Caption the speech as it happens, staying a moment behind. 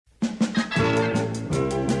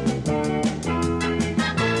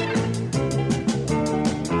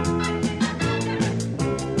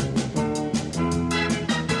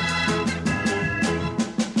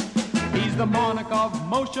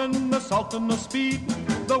motion, the sultan of speed,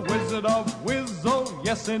 the wizard of Wizzo,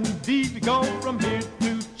 yes indeed. Go from here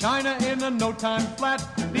to China in a no time flat,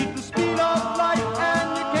 beat the speed of light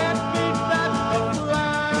and you can't beat that.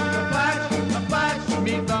 The Flash,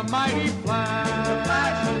 meet the mighty Flash.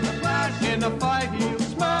 The Flash, in a fight he'll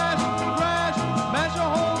smash and crash, mash a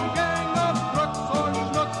whole gang of crooks or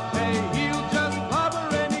schnooks. Hey, he'll just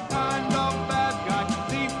clobber any kind of bad guy,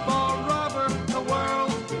 thief or robber, the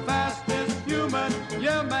world's fastest human,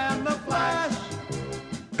 yeah man, the Flash.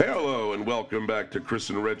 Hello and welcome back to Chris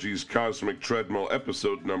and Reggie's Cosmic Treadmill,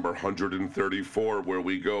 episode number 134, where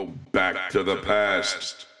we go back to the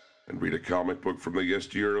past and read a comic book from the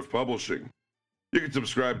yesteryear of publishing. You can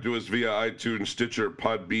subscribe to us via iTunes, Stitcher,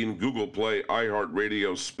 Podbean, Google Play,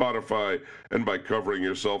 iHeartRadio, Spotify, and by covering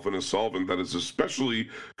yourself in a solvent that is especially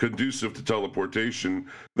conducive to teleportation,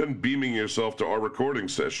 then beaming yourself to our recording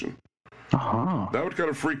session. That would kind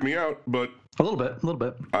of freak me out, but... A little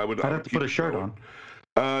bit. I'd have to put a shirt on.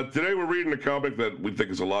 Today we're reading a comic that we think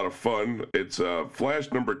is a lot of fun. It's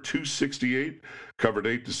Flash number 268, cover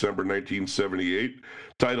date December 1978,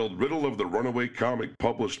 titled Riddle of the Runaway Comic,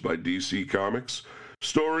 published by DC Comics.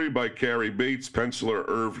 Story by Cary Bates, penciler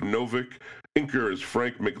Irv Novick, inker is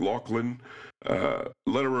Frank McLaughlin,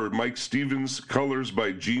 letterer Mike Stevens, colors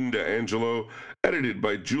by Gene D'Angelo, edited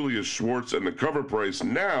by Julius Schwartz, and the cover price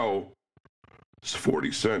now is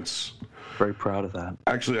 40 cents. Very proud of that.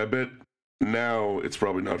 Actually, I bet now it's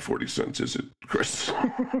probably not 40 cents, is it, Chris?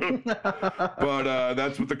 But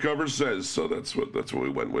that's what the cover says, so that's what we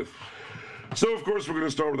went with. So, of course, we're going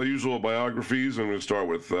to start with our usual biographies. I'm going to start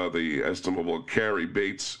with the estimable Cary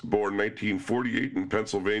Bates, born 1948 in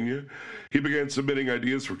Pennsylvania. He began submitting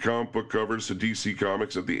ideas for comic book covers to DC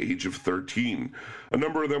Comics at the age of 13. A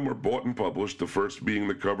number of them were bought and published, the first being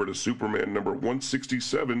the cover to Superman number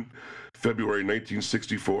 167, February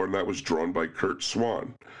 1964, and that was drawn by Curt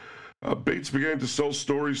Swan. Bates began to sell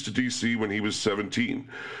stories to DC when he was 17.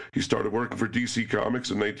 He started working for DC Comics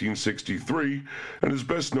in 1963 and is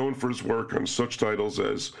best known for his work on such titles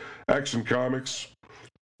as Action Comics,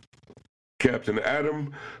 Captain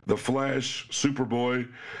Atom, The Flash, Superboy,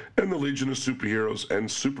 and the Legion of Superheroes and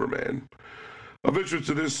Superman. Of interest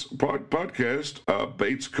to this podcast,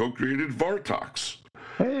 Bates co-created Vartox.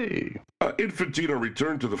 Hey! Infantino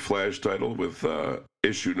returned to the Flash title with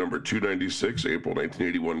issue number 296, April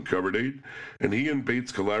 1981 cover date, and he and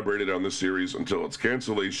Bates collaborated on the series until its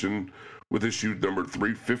cancellation with issue number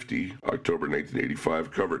 350, October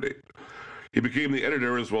 1985 cover date. He became the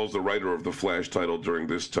editor as well as the writer of the Flash title during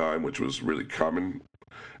this time, which was really common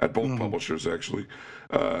at both publishers, actually,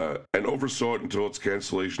 and oversaw it until its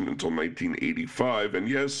cancellation until 1985, and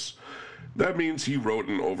yes, that means he wrote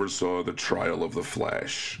and oversaw the trial of the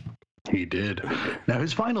Flash. He did. Now,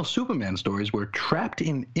 his final Superman stories were Trapped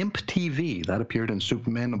in Imp TV. That appeared in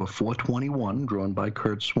Superman number 421, drawn by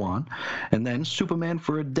Curt Swan. And then Superman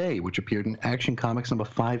for a Day, which appeared in Action Comics number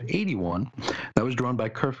 581. That was drawn by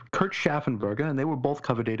Kurt Schaffenberger, and they were both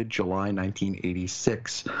cover dated July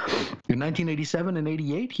 1986. In 1987 and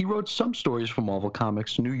 88, he wrote some stories for Marvel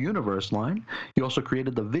Comics' New Universe line. He also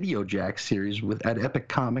created the Video Jack series at Epic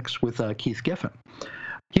Comics with Keith Giffen.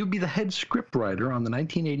 He would be the head scriptwriter on the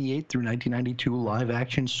 1988 through 1992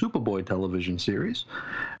 live-action Superboy television series.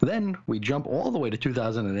 Then we jump all the way to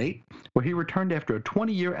 2008, where he returned after a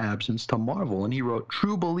 20-year absence to Marvel, and he wrote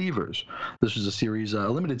True Believers. This was a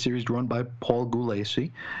limited series drawn by Paul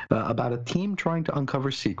Gulacy about a team trying to uncover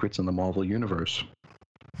secrets in the Marvel Universe.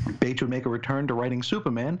 Bates would make a return to writing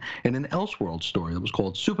Superman in an Elseworld story that was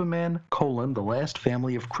called Superman, The Last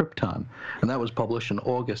Family of Krypton, and that was published in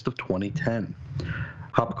August of 2010.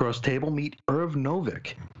 Hop across table, meet Irv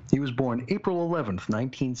Novick. He was born April 11th,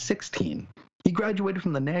 1916. He graduated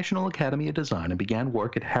from the National Academy of Design and began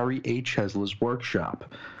work at Harry A. Chesler's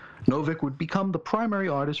workshop. Novick would become the primary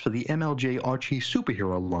artist for the MLJ Archie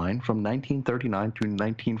superhero line from 1939 to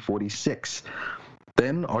 1946.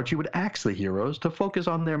 Then Archie would axe the heroes to focus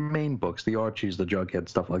on their main books, the Archies, the Jughead,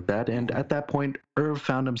 stuff like that, and at that point, Irv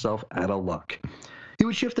found himself out of luck. He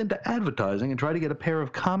would shift into advertising and try to get a pair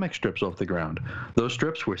of comic strips off the ground. Those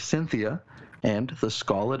strips were Cynthia and The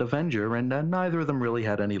Scarlet Avenger, and neither of them really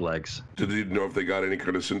had any legs. Did you know if they got any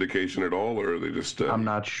kind of syndication at all, or they just I'm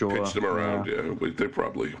not sure. Pitched them around? Yeah, they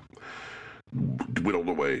probably whittled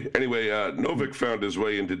away. Anyway, Novick found his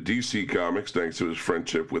way into DC Comics thanks to his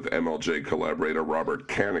friendship with MLJ collaborator Robert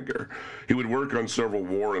Kanigher. He would work on several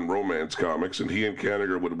war and romance comics, and he and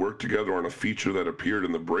Kanigher would work together on a feature that appeared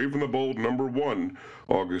in The Brave and the Bold #1,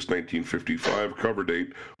 August 1955 cover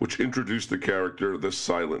date, which introduced the character the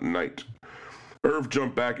Silent Knight. Irv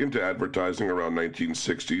jumped back into advertising around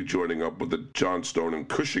 1960, joining up with the Johnstone and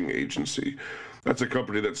Cushing agency. That's a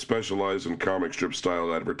company that specialized in comic strip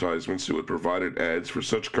style advertisements who had provided ads for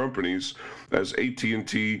such companies as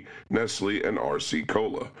AT&T, Nestle, and RC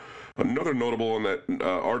Cola. Another notable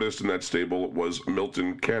artist in that stable was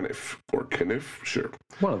Milton Caniff, or Caniff, sure.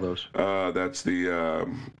 One of those. That's the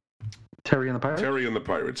Terry and the Pirates? Terry and the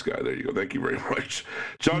Pirates guy. There you go. Thank you very much.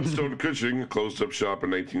 Johnstone Cushing closed up shop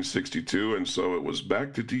in 1962, and so it was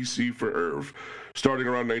back to DC for Irv. Starting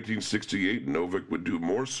around 1968, Novick would do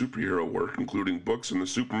more superhero work, including books in the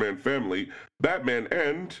Superman family, Batman,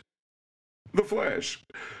 and The Flash.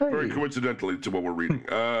 Very coincidentally to what we're reading.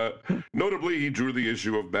 Notably, he drew the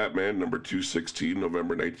issue of Batman number 216,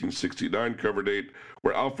 November 1969 cover date,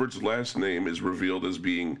 where Alfred's last name is revealed as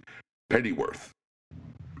being Pennyworth.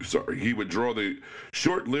 Sorry, he would draw the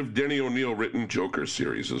short-lived Denny O'Neil written Joker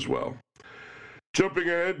series as well. Jumping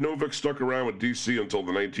ahead, Novick stuck around with DC until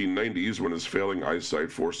the 1990s when his failing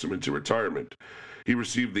eyesight forced him into retirement. He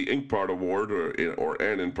received the Inkpot Award, or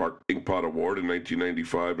an Inkpot Award in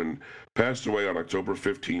 1995 and passed away on October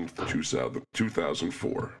 15th,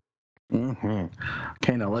 2004. Mm-hmm.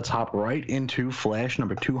 Okay, now let's hop right into Flash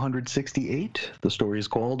number 268. The story is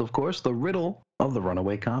called, of course, The Riddle of the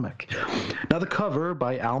Runaway Comic. Now, the cover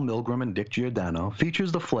by Al Milgrom and Dick Giordano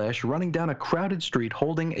features the Flash running down a crowded street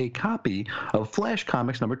holding a copy of Flash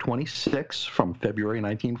Comics number 26 from February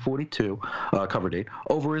 1942, cover date,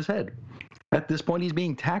 over his head. At this point, he's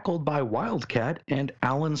being tackled by Wildcat, and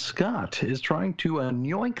Alan Scott is trying to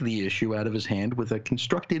yoink the issue out of his hand with a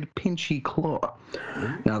constructed pinchy claw.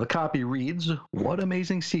 Now, the copy reads, "What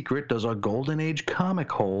amazing secret does a Golden Age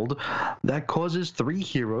comic hold that causes three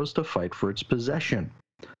heroes to fight for its possession?"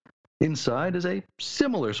 Inside is a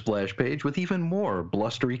similar splash page with even more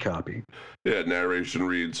blustery copy. Yeah, narration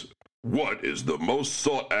reads, "What is the most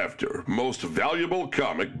sought after, most valuable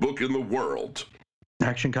comic book in the world?"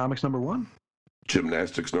 Action Comics number 1.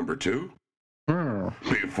 Gymnastics number 2?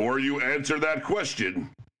 Before you answer that question,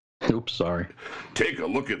 Oops, sorry. take a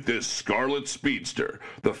look at this Scarlet Speedster,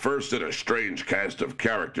 the first in a strange cast of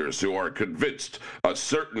characters who are convinced a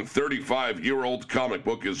certain 35-year-old comic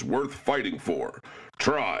book is worth fighting for.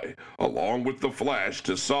 Try, along with the Flash,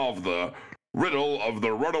 to solve the riddle of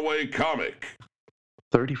the runaway comic.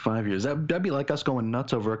 35 years. That'd be like us going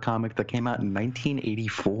nuts over a comic that came out in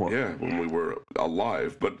 1984. Yeah, when we were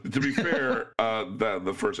alive. But to be fair,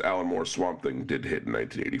 the first Alan Moore Swamp Thing did hit in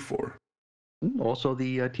 1984. Also,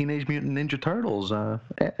 the Teenage Mutant Ninja Turtles,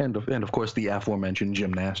 and of course the aforementioned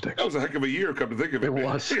Gymnastics. That was a heck of a year, come to think of it. It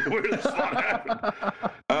was. Where did this not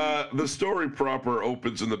happen? The story proper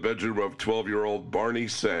opens in the bedroom of 12-year-old Barney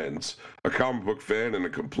Sands, a comic book fan and a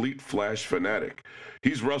complete Flash fanatic.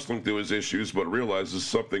 He's rustling through his issues, but realizes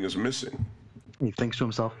something is missing. He thinks to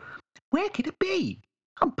himself, "Where could it be?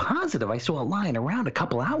 I'm positive I saw it lying around a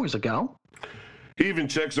couple hours ago." He even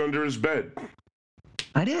checks under his bed.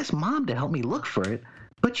 I'd asked Mom to help me look for it,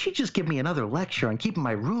 but she'd just give me another lecture on keeping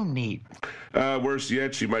my room neat. Worse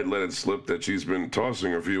yet, she might let it slip that she's been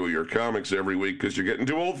tossing a few of your comics every week because you're getting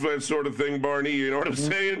too old for that sort of thing, Barney. You know what I'm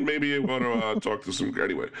saying? Maybe you want to talk to some...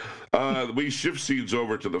 Anyway, we shift scenes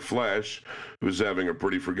over to the Flash, who's having a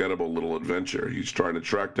pretty forgettable little adventure. He's trying to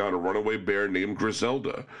track down a runaway bear named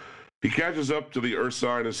Griselda. He catches up to the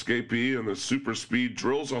Ursine escapee, and the super speed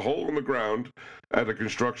drills a hole in the ground at a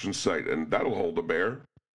construction site, and that'll hold the bear.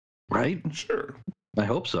 Right? Sure. I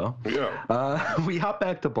hope so. Yeah. We hop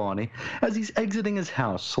back to Barney as he's exiting his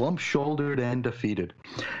house, slump-shouldered and defeated.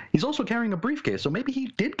 He's also carrying a briefcase, so maybe he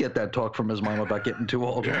did get that talk from his mom about getting too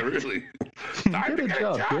old. Yeah, really. Time to get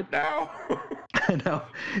a job now. Now,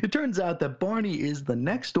 it turns out that Barney is the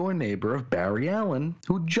next-door neighbor of Barry Allen,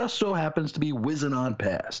 who just so happens to be whizzing on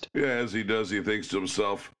past. Yeah, as he does, he thinks to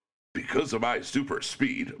himself, because of my super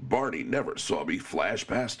speed, Barney never saw me flash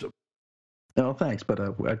past him. No, thanks, but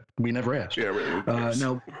we never asked. Yeah, really.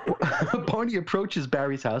 Now, Barney approaches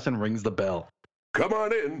Barry's house and rings the bell. Come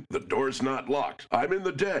on in. The door's not locked. I'm in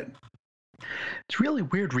the den. It's really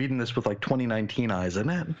weird reading this with, 2019 eyes, isn't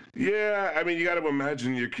it? Yeah, I mean, you got to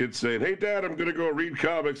imagine your kid saying, "Hey, Dad, I'm going to go read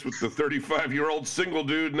comics with the 35-year-old single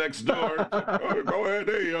dude next door." Oh, go ahead.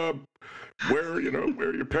 Hey, wear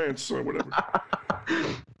your pants or whatever.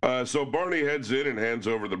 So Barney heads in and hands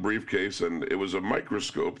over the briefcase, and it was a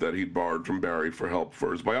microscope that he'd borrowed from Barry for help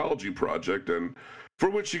for his biology project, and for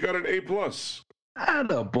which he got an A+.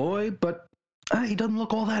 Attaboy, but he doesn't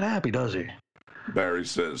look all that happy, does he? Barry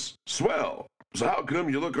says, "Swell. So how come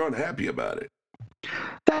you look unhappy about it?"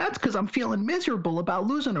 That's because I'm feeling miserable about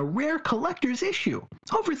losing a rare collector's issue.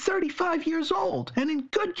 Over 35 years old, and in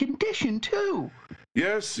good condition, too.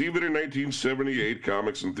 Yes, even in 1978,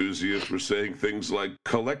 comics enthusiasts were saying things like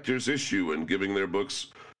collector's issue and giving their books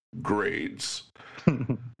grades.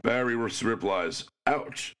 Barry replies,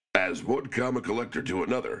 ouch. As one comic collector to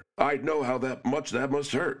another, I know how much that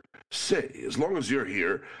must hurt. Say, as long as you're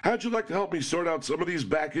here, how'd you like to help me sort out some of these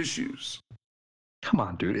back issues? Come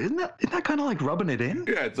on, dude. Isn't that kind of like rubbing it in?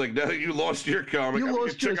 Yeah, it's like now that you lost your comic, I'm going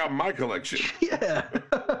to check out my collection. Yeah.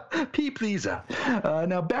 Peep these out.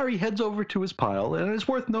 Now, Barry heads over to his pile, and it's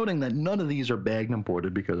worth noting that none of these are bagged and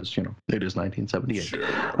boarded because, it is 1978.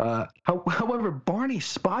 Sure. However, Barney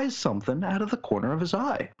spies something out of the corner of his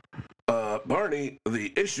eye. Barney,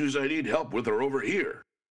 the issues I need help with are over here.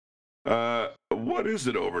 What is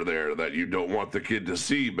it over there that you don't want the kid to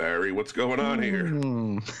see, Barry? What's going on here?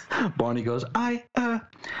 Barney goes, I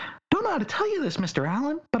don't know how to tell you this, Mr.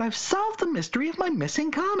 Allen, but I've solved the mystery of my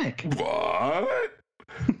missing comic. What?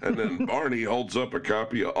 And then Barney holds up a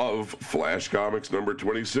copy of Flash Comics number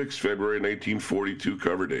 26, February 1942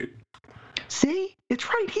 cover date. See? It's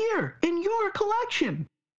right here, in your collection.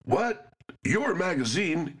 What? Your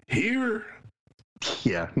magazine? Here?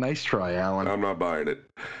 Yeah, nice try, Alan. I'm not buying it.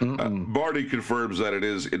 Barney confirms that it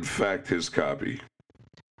is, in fact, his copy.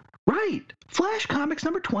 Right. Flash Comics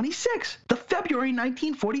number 26, the February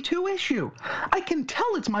 1942 issue. I can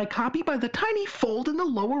tell it's my copy by the tiny fold in the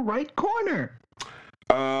lower right corner.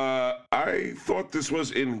 I thought this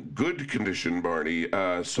was in good condition, Barney.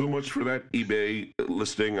 So much for that eBay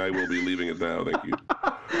listing. I will be leaving it now. Thank you.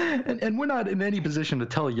 And we're not in any position to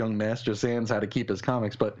tell young Master Sans how to keep his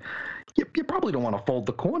comics, but you probably don't want to fold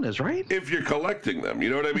the corners, right? If you're collecting them, you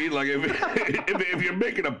know what I mean? Like, if you're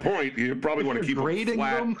making a point, you probably want to keep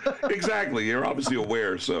them flat. Exactly. You're obviously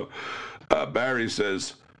aware. So Barry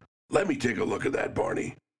says, let me take a look at that,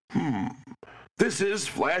 Barney. This is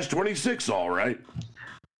Flash 26, all right.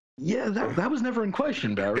 Yeah, that was never in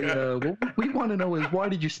question, Barry. What we want to know is why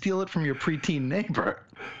did you steal it from your preteen neighbor?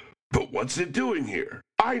 But what's it doing here?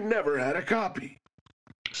 I never had a copy.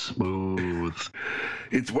 Smooth.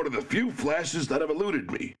 It's one of the few Flashes that have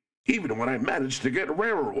eluded me, even when I managed to get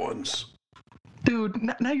rarer ones. Dude,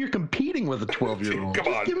 now you're competing with a 12-year-old. Come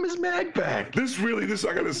on. Just give him his mag back. This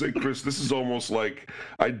I gotta say, Chris, this is almost like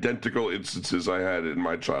identical instances I had in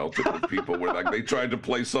my childhood with people where like they tried to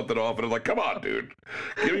play something off and I'm like, come on, dude.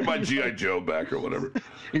 Give me my G.I. Joe back or whatever.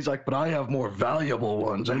 He's like, but I have more valuable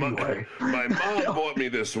ones anyway. My mom bought me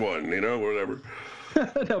this one, whatever.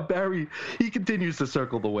 Now, Barry, he continues to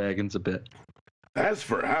circle the wagons a bit. As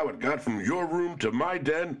for how it got from your room to my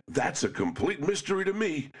den, that's a complete mystery to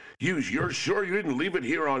me. You're sure you didn't leave it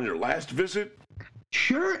here on your last visit?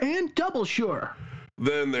 Sure and double sure.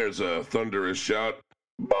 Then there's a thunderous shout,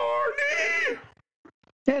 Barney!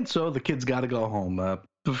 And so the kid's got to go home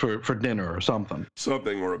for dinner or something.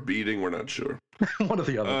 Something or a beating, we're not sure. One or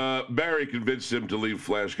the other. Barry convinced him to leave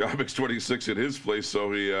Flash Comics 26 at his place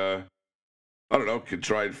so he, could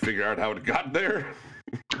try and figure out how it got there.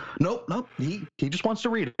 Nope. He just wants to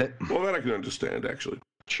read it. Well, that I can understand, actually.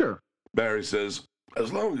 Sure. Barry says,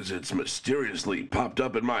 as long as it's mysteriously popped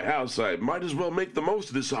up in my house, I might as well make the most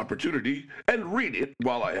of this opportunity and read it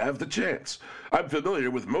while I have the chance. I'm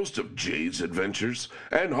familiar with most of Jay's adventures,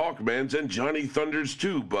 and Hawkman's and Johnny Thunder's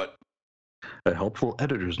too, but... A helpful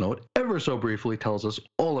editor's note ever so briefly tells us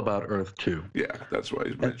all about Earth 2. Yeah, that's why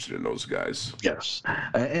he's mentioning those guys. Yes.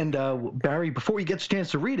 And Barry, before he gets a chance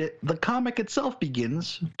to read it, the comic itself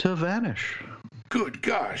begins to vanish. Good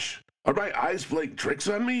gosh. Are my eyes playing tricks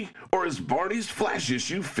on me? Or is Barney's Flash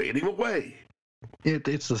issue fading away?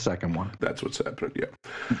 It's the second one. That's what's happening,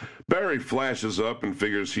 yeah. Barry flashes up and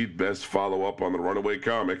figures he'd best follow up on the runaway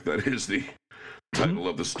comic. That is the title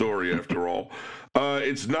of the story, after all.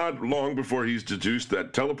 It's not long before he's deduced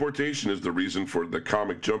that teleportation is the reason for the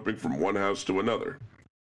comic jumping from one house to another.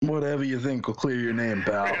 Whatever you think will clear your name,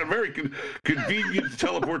 pal. A very convenient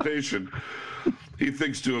teleportation. He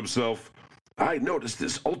thinks to himself, I noticed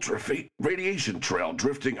this ultra-faint radiation trail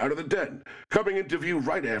drifting out of the den, coming into view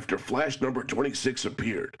right after Flash number 26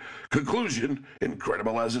 appeared. Conclusion,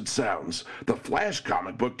 incredible as it sounds, the Flash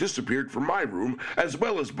comic book disappeared from my room as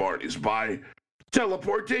well as Barney's by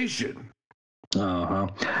teleportation. Uh-huh.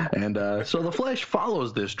 And so the Flash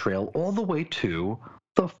follows this trail all the way to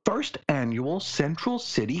the first annual Central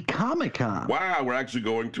City Comic-Con. Wow, we're actually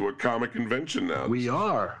going to a comic convention now. We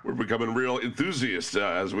are. We're becoming real enthusiasts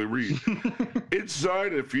as we read.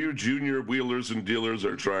 Inside, a few junior wheelers and dealers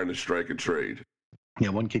are trying to strike a trade. Yeah,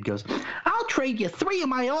 one kid goes, I'll trade you 3 of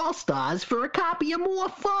my All-Stars for a copy of More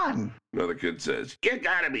Fun. Another kid says, you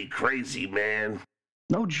gotta be crazy, man.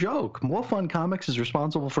 No joke. More Fun Comics is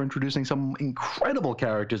responsible for introducing some incredible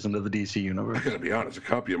characters into the DC universe. I gotta be honest, a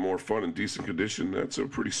copy of More Fun in decent condition, that's a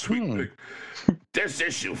pretty sweet thing. This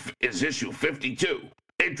issue is issue 52.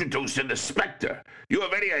 Introducing the Spectre. You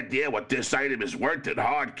have any idea what this item is worth in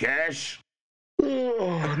hard cash?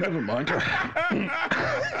 Oh, never mind.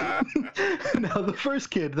 Now, the first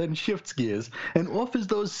kid then shifts gears and offers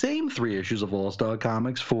those same 3 issues of All-Star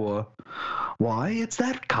Comics for, why, it's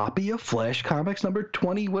that copy of Flash Comics number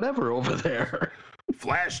 20 whatever over there.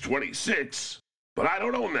 Flash 26? But I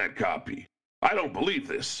don't own that copy. I don't believe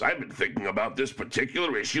this. I've been thinking about this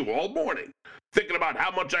particular issue all morning. Thinking about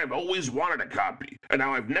how much I've always wanted a copy, and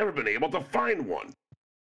how I've never been able to find one.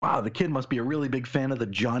 Wow, the kid must be a really big fan of the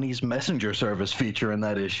Johnny's Messenger Service feature in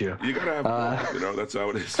that issue. You gotta have one, that's how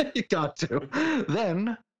it is. You got to.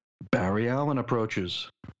 Then, Barry Allen approaches.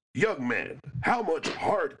 Young man, how much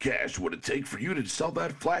hard cash would it take for you to sell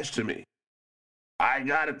that Flash to me? I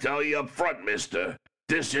gotta tell you up front, mister,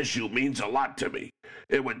 this issue means a lot to me.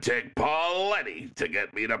 It would take plenty to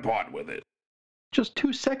get me to part with it. Just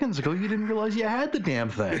 2 seconds ago, you didn't realize you had the damn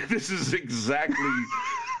thing. This is exactly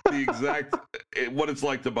what it's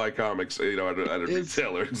like to buy comics, at a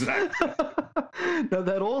retailer. Exactly. Now,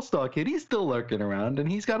 that All-Star kid, he's still lurking around,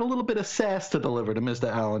 and he's got a little bit of sass to deliver to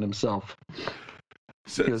Mr. Allen himself.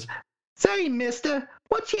 He goes, say, mister,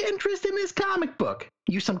 what's your interest in this comic book?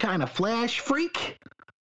 You some kind of Flash freak?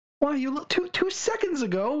 Why, you look 2 seconds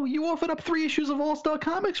ago, you offered up 3 issues of All-Star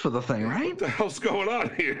Comics for the thing, right? What the hell's going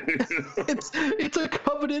on here? it's a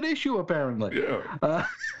coveted issue, apparently. Yeah.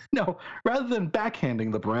 No, rather than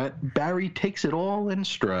backhanding the brat, Barry takes it all in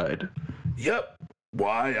stride. Yep.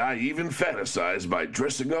 Why, I even fantasize by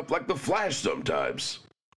dressing up like the Flash sometimes.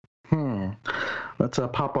 Let's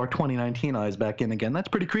pop our 2019 eyes back in again. That's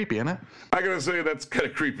pretty creepy, isn't it? I gotta say, that's kind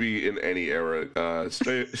of creepy in any era.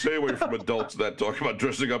 Stay away from adults that talk about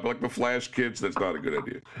dressing up like the Flash kids. That's not a good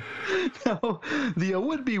idea. Now, the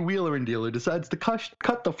would-be Wheeler and dealer decides to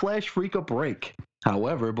cut the Flash freak a break.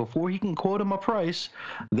 However, before he can quote him a price,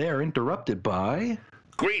 they're interrupted by...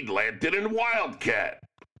 Green Lantern and Wildcat.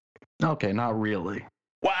 Okay, not really.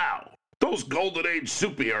 Wow. Those Golden Age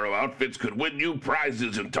superhero outfits could win you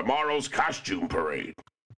prizes in tomorrow's costume parade.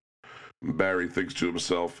 Barry thinks to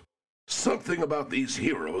himself, something about these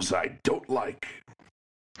heroes I don't like.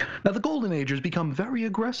 Now, the Golden Agers become very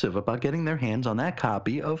aggressive about getting their hands on that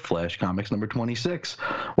copy of Flash Comics number 26.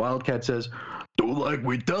 Wildcat says, do like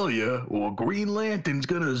we tell you, or Green Lantern's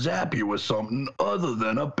gonna zap you with something other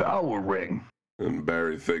than a power ring. And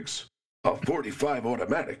Barry thinks, a .45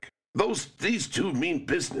 automatic. These two mean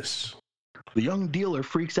business. The young dealer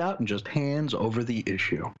freaks out and just hands over the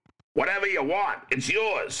issue. Whatever you want, it's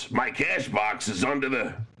yours. My cash box is under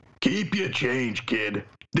the... Keep your change, kid.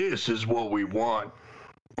 This is what we want.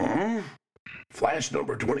 Flash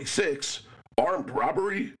number 26. Armed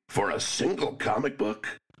robbery for a single comic book?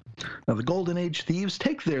 Now, the Golden Age thieves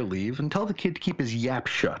take their leave and tell the kid to keep his yap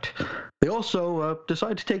shut. They also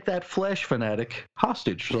decide to take that Flash fanatic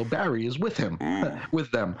hostage, so Barry is with him,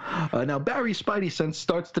 with them. Now, Barry's spidey sense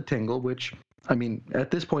starts to tingle, which, I mean,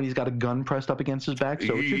 at this point, he's got a gun pressed up against his back,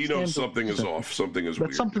 so he knows something is off. Something is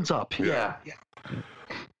weird. Something's up, yeah.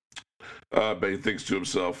 But he thinks to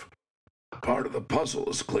himself, part of the puzzle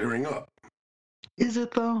is clearing up. Is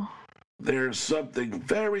it, though? There's something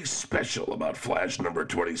very special about Flash number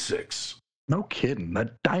 26. No kidding.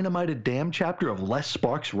 That dynamited damn chapter of Les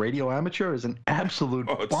Sparks' Radio Amateur is an absolute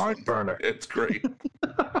barn burner. It's great.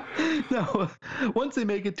 Now, once they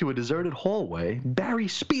make it to a deserted hallway, Barry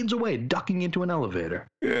speeds away, ducking into an elevator.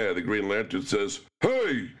 Yeah, the Green Lantern says,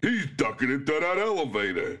 hey, he's ducking into that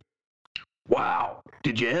elevator. Wow.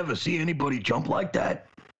 Did you ever see anybody jump like that?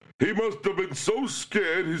 He must have been so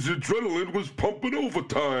scared his adrenaline was pumping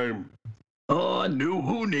overtime. Oh, new,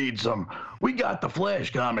 who needs them? We got the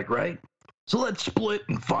Flash comic, right? So let's split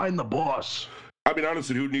and find the boss. I mean,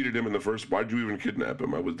 honestly, who needed him in the first? Why'd you even kidnap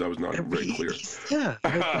him? That was not very clear. Yeah,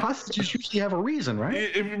 hostages usually have a reason,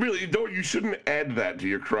 right? You shouldn't add that to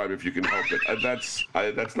your crime if you can help it.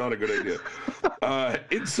 That's not a good idea.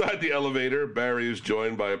 Inside the elevator, Barry is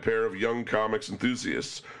joined by a pair of young comics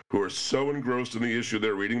enthusiasts who are so engrossed in the issue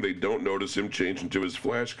they're reading they don't notice him change into his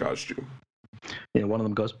Flash costume. Yeah, one of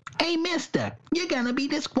them goes, "Hey, mister, you're gonna be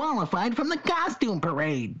disqualified from the costume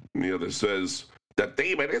parade." And the other says, The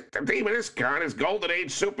theme of this con is Golden Age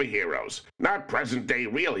superheroes, not present-day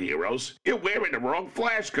real heroes. You're wearing the wrong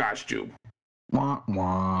Flash costume. Wah,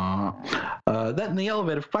 wah. Then the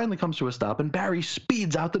elevator finally comes to a stop, and Barry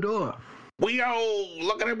speeds out the door. Wee-oh!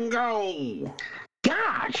 Look at him go!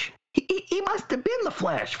 Gosh! He must have been the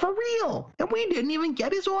Flash, for real! And we didn't even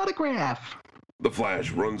get his autograph. The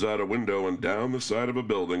Flash runs out a window and down the side of a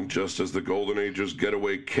building just as the Golden Age's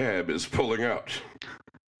getaway cab is pulling out.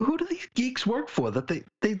 Who do these geeks work for that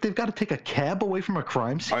they've got to take a cab away from a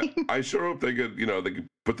crime scene? I sure hope they get, they can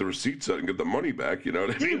put the receipts out and get the money back, you know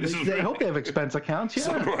what I mean? I hope they have expense accounts, yeah.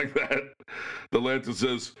 Something like that. The Lantern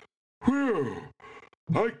says, Whew.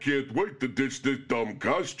 I can't wait to ditch this dumb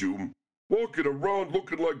costume. Walking around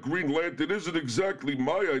looking like Green Lantern isn't exactly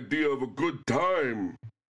my idea of a good time.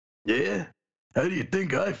 Yeah? How do you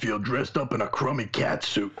think I feel dressed up in a crummy cat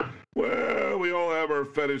suit? Well, we all have our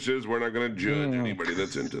fetishes. We're not going to judge anybody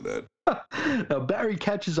that's into that. Now, Barry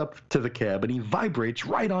catches up to the cab and he vibrates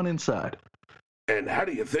right on inside. And how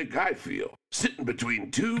do you think I feel? Sitting between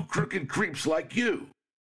two crooked creeps like you.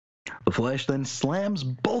 The Flash then slams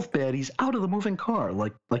both baddies out of the moving car,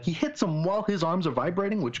 like he hits them while his arms are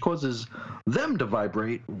vibrating, which causes them to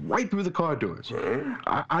vibrate right through the car doors.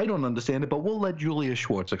 I don't understand it, but we'll let Julius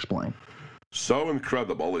Schwartz explain. So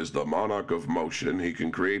incredible is the monarch of motion, he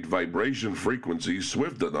can create vibration frequencies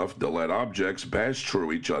swift enough to let objects pass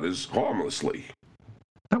through each other's harmlessly.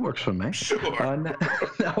 That works for me. Sure.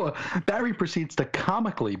 Now, Barry proceeds to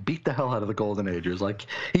comically beat the hell out of the Golden Agers. Like,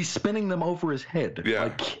 he's spinning them over his head. Yeah.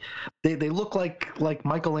 Like, they look like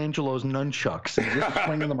Michelangelo's nunchucks, and he's just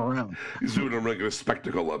swinging them around. He's doing a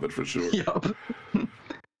spectacle of it for sure. Yup.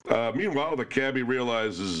 Meanwhile, the cabbie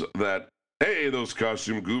realizes that, hey, those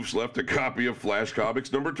costume goofs left a copy of Flash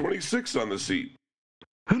Comics number 26 on the seat.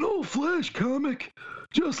 An old Flash comic,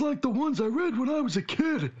 just like the ones I read when I was a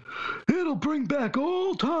kid. It'll bring back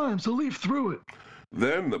old times to leaf through it.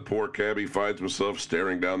 Then the poor cabbie finds himself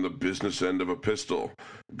staring down the business end of a pistol.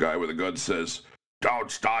 Guy with a gun says,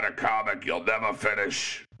 "Don't start a comic, you'll never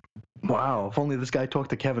finish." Wow, if only this guy talked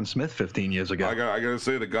to Kevin Smith 15 years ago. I gotta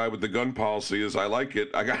say, the guy with the gun policy is, I like it.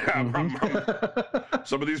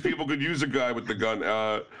 Some of these people could use a guy with the gun.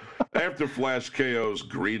 After Flash KOs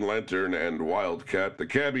Green Lantern and Wildcat, the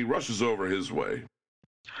cabbie rushes over his way.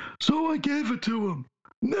 So I gave it to him.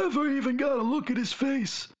 Never even got a look at his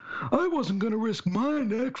face. I wasn't going to risk my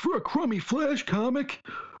neck for a crummy Flash comic.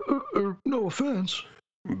 No offense.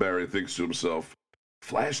 Barry thinks to himself,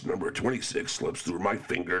 Flash number 26 slips through my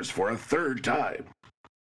fingers for a third time.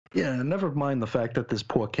 Yeah, never mind the fact that this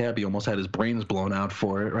poor cabbie almost had his brains blown out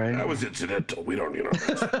for it, right? That was incidental. We don't,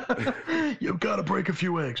 You've got to break a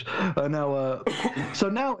few eggs. Now,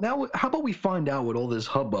 how about we find out what all this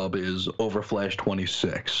hubbub is over Flash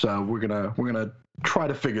 26? We're gonna try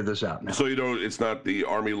to figure this out now. So it's not the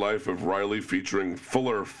Army Life of Riley featuring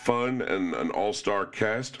fuller fun and an all-star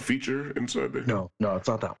cast feature inside there? No, it's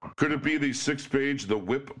not that one. Could it be the 6-page The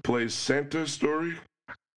Whip Plays Santa story?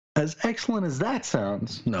 As excellent as that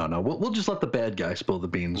sounds, no, we'll just let the bad guy spill the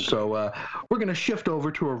beans. So we're going to shift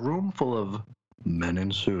over to a room full of men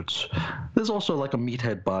in suits. There's also like a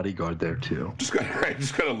meathead bodyguard there, too. Just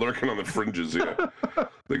kind of lurking on the fringes, yeah.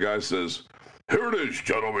 The guy says, "Here it is,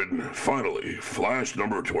 gentlemen. Finally, Flash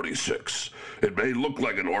number 26. It may look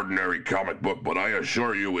like an ordinary comic book, but I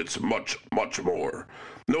assure you it's much, much more.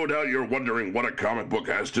 No doubt you're wondering what a comic book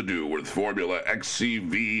has to do with Formula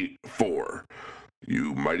XCV4.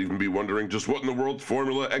 You might even be wondering just what in the world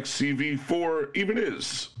Formula XCV4 even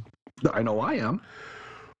is. I know I am.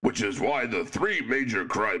 Which is why the 3 major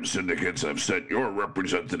crime syndicates have sent your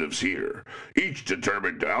representatives here, each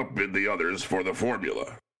determined to outbid the others for the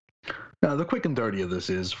formula." Now, the quick and dirty of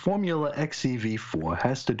this is Formula XCV4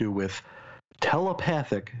 has to do with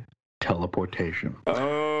telepathic teleportation.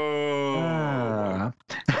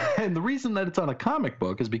 And the reason that it's on a comic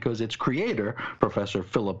book is because its creator, Professor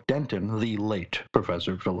Philip Denton, the late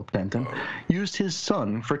Professor Philip Denton, used his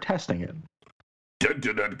son for testing it.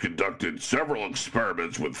 Denton had conducted several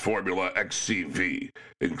experiments with Formula XCV,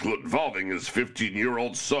 involving his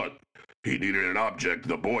 15-year-old son. He needed an object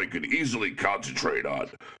the boy could easily concentrate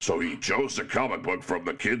on, so he chose a comic book from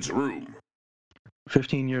the kid's room.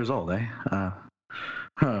 15 years old, eh?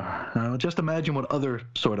 Just imagine what other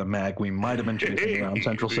sort of mag we might have been chasing around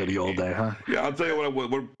Central City all day, huh? Yeah, I'll tell you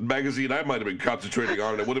what magazine I might have been concentrating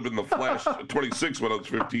on. It would have been the Flash 26 when I was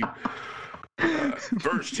 15.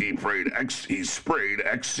 First, he sprayed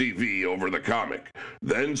XCV over the comic,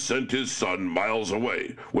 then sent his son miles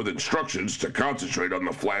away with instructions to concentrate on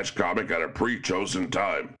the Flash comic at a pre-chosen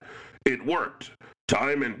time. It worked,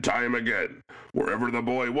 time and time again. Wherever the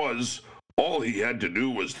boy was, all he had to do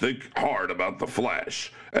was think hard about the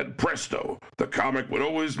Flash, and presto, the comic would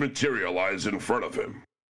always materialize in front of him.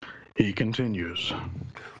 He continues.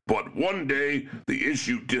 But one day, the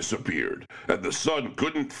issue disappeared, and the son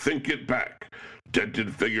couldn't think it back.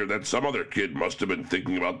 Denton figured that some other kid must have been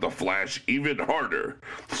thinking about the Flash even harder,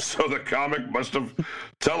 so the comic must have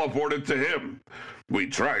teleported to him. We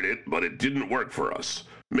tried it, but it didn't work for us.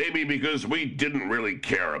 Maybe because we didn't really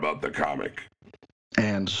care about the comic.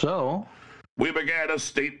 And so we began a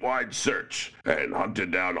statewide search and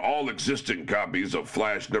hunted down all existing copies of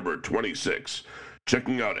Flash number 26,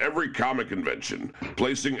 checking out every comic convention,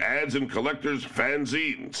 placing ads in collectors'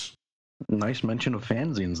 fanzines. Nice mention of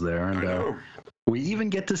fanzines there. I And know. we even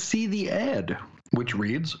get to see the ad, which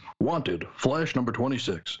reads, "Wanted, Flash number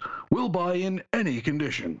 26. Will buy in any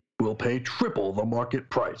condition. Will pay triple the market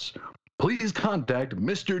price. Please contact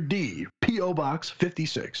Mr. D, P.O. Box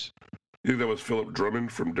 56. You think that was Philip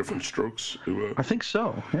Drummond from Different Strokes? Who, I think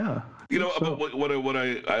so, yeah. you know, but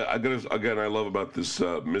I love about this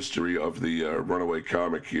mystery of the Runaway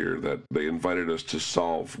comic here that they invited us to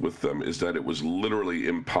solve with them is that it was literally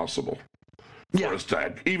impossible for us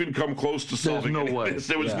to even come close to solving no any of way. this.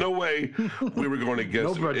 There was Yeah. no way we were going to guess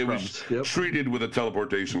No it. It breadcrumbs. was Yep. treated with a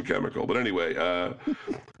teleportation chemical. But anyway,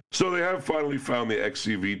 so they have finally found the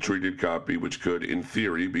XCV treated copy, which could, in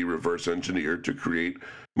theory, be reverse engineered to create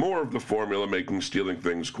more of the formula, making stealing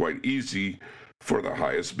things quite easy for the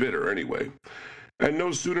highest bidder anyway. And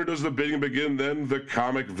no sooner does the bidding begin than the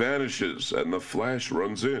comic vanishes and the Flash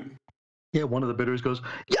runs in. Yeah, one of the bidders goes,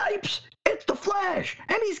 "Yipes! It's the Flash,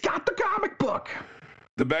 and he's got the comic book!"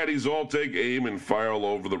 The baddies all take aim and fire all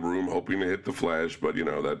over the room, hoping to hit the Flash, but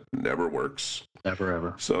that never works. Never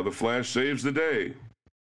ever. So the Flash saves the day.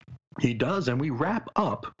 He does, and we wrap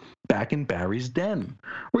up back in Barry's den,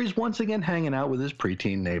 where he's once again hanging out with his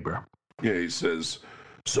preteen neighbor. Yeah, he says,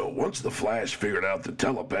 so once the Flash figured out the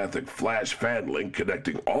telepathic Flash fan link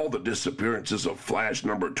connecting all the disappearances of Flash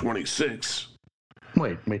number 26...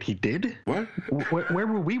 Wait, he did? What? Where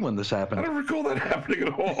were we when this I happened? don't recall that happening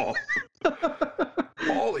at all.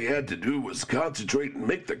 All he had to do was concentrate and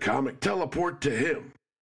make the comic teleport to him.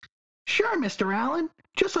 Sure, Mr. Allen.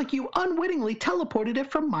 Just like you unwittingly teleported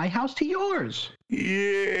it from my house to yours.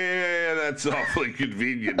 Yeah, that's awfully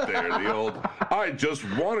convenient there. The old, I just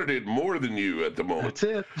wanted it more than you at the moment.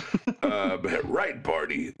 That's it. Right,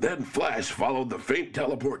 Barty. Then Flash followed the faint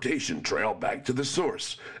teleportation trail back to the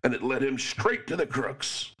source, and it led him straight to the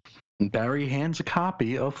crooks. Barry hands a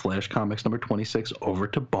copy of Flash Comics number 26 over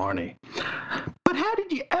to Barney. But how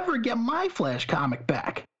did you ever get my Flash comic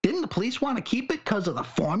back? Didn't the police want to keep it because of the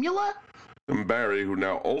formula? And Barry, who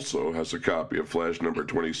now also has a copy of Flash number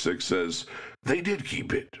 26, says, they did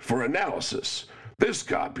keep it for analysis. This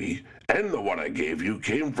copy, and the one I gave you,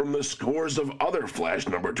 came from the scores of other Flash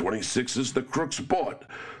number 26s the crooks bought.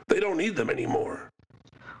 They don't need them anymore.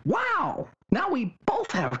 Wow! Now we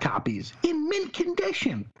both have copies in mint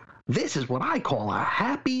condition. This is what I call a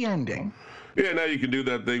happy ending. Yeah, now you can do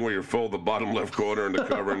that thing where you fold the bottom left corner in the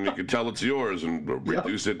cover and you can tell it's yours and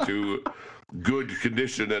reduce it to good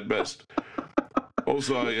condition at best.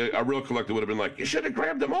 Also, a real collector would have been like, you should have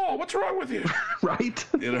grabbed them all. What's wrong with you? Right?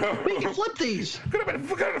 You know? We can flip these. We're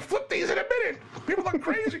going to flip these in a minute. People look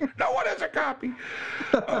crazy. No one has a copy.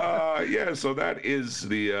 Yeah, so that is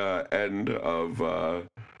the end of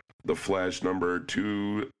the Flash number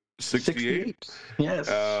 268. Yes.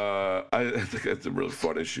 I think that's a really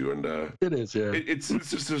fun issue, and It is, yeah. it's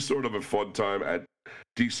just a sort of a fun time at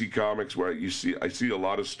DC Comics where I see a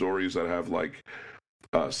lot of stories that have like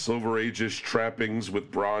Silver Age-ish trappings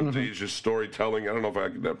with Bronze Age-ish storytelling. I don't know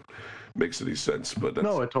if that makes any sense, but that's,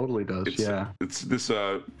 No, it totally does, yeah. This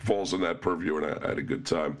falls in that purview, and I had a good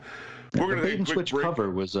time. We're The gonna bait take a and quick switch break. cover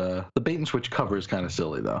was the bait and switch cover is kind of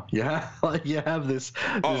silly though. Yeah, like you have this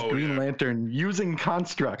Green yeah. Lantern using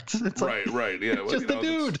constructs. It's like Right, yeah. just a it's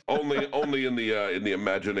dude. Only in the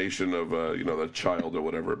imagination of the child or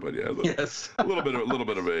whatever. But yeah, Yes. a little bit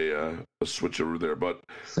of a switcheroo there. But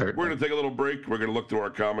Certainly. we're gonna take a little break. We're gonna look through our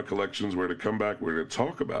comic collections. We're gonna come back. We're gonna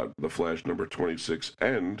talk about the Flash number 26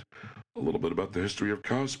 and a little bit about the history of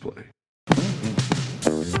cosplay.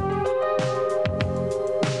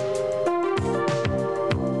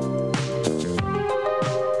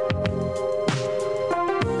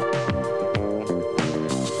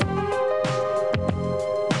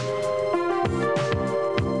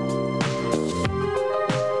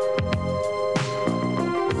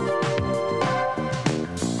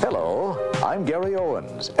 Hello, I'm Gary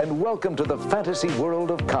Owens, and welcome to the fantasy world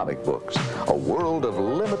of comic books, a world of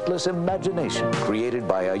limitless imagination created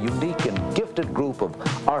by a unique and gifted group of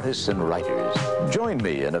artists and writers. Join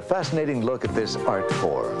me in a fascinating look at this art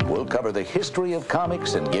form. We'll cover the history of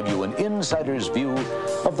comics and give you an insider's view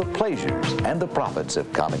of the pleasures and the profits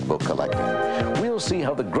of comic book collecting. We'll see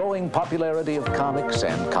how the growing popularity of comics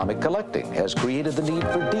and comic collecting has created the need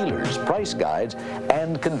for dealers, price guides,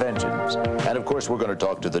 and conventions. And of course, we're going to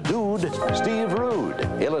talk to the dude, Steve Rude,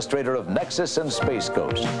 illustrator of Nexus and Space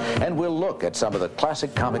Ghost. And we'll look at some of the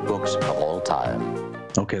classic comic books of all time.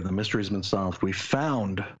 Okay, the mystery's been solved. We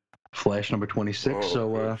found Flash number 26. Oh, so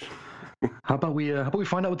gosh. How about we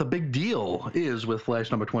find out what the big deal is with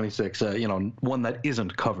Flash number 26? One that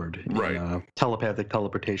isn't covered in Right. Telepathic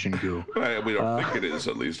teleportation goo. We don't think it is,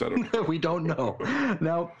 at least. I don't know. We don't know.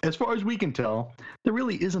 Now, as far as we can tell, there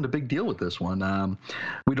really isn't a big deal with this one.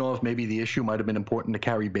 We don't know if maybe the issue might have been important to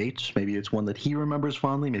Cary Bates. Maybe it's one that he remembers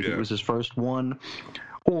fondly. Maybe it was his first one.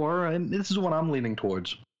 Or, and this is what I'm leaning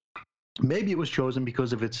towards, maybe it was chosen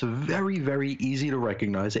because of its very, very easy to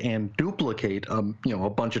recognize and duplicate, a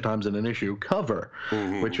bunch of times in an issue cover,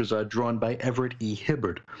 which was drawn by Everett E.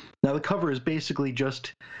 Hibbard. Now, the cover is basically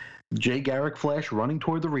just Jay Garrick Flash running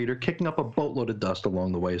toward the reader, kicking up a boatload of dust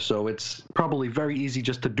along the way. So it's probably very easy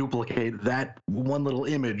just to duplicate that one little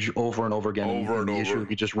image over and over again in the issue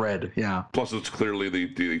we just read. Yeah. Plus, it's clearly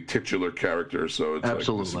the titular character, so it's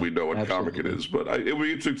Absolutely. like we know what comic it is. But it would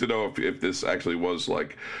be interesting to know if this actually was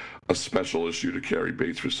like a special issue to Cary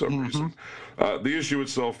Bates for some reason. The issue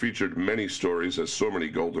itself featured many stories, as so many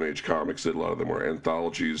Golden Age comics did. A lot of them were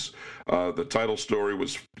anthologies. The title story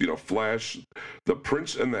was, Flash, The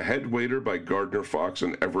Prince and the Head Waiter by Gardner Fox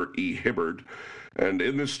and Everett E. Hibbard. And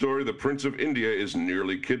in this story, the Prince of India is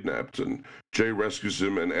nearly kidnapped, and Jay rescues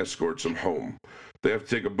him and escorts him home. They have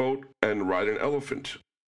to take a boat and ride an elephant.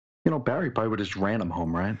 Barry probably would just ran him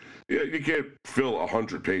home, right? Yeah, you can't fill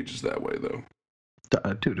 100 pages that way, though.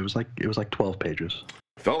 Dude, it was like 12 pages.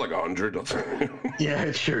 Felt like 100. I'll tell you. Yeah,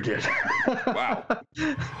 it sure did. Wow.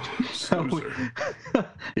 Snoozer.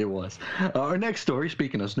 It was. Our next story,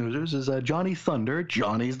 speaking of snoozers, is Johnny Thunder,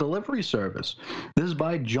 Johnny's Delivery Service. This is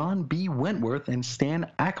by John B. Wentworth and Stan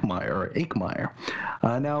Achmeyer.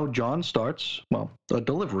 Now, John starts, a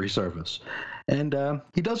delivery service. And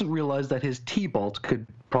he doesn't realize that his T-Bolt could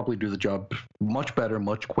probably do the job much better,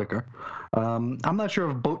 much quicker. I'm not sure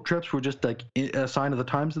if boat trips were just like a sign of the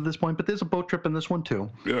times at this point, but there's a boat trip in this one too.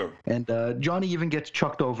 Yeah. And Johnny even gets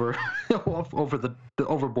chucked overboard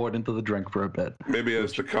into the drink for a bit. Maybe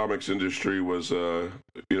as the comics industry was,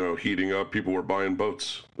 heating up, people were buying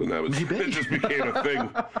boats, and it just became a thing.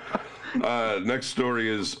 Next story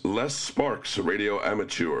is Les Sparks, Radio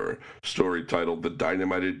Amateur, story titled The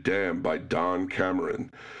Dynamited Dam by Don Cameron.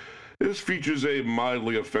 This features a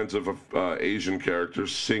mildly offensive Asian character,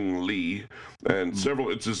 Sing Lee, and several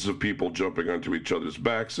instances of people jumping onto each other's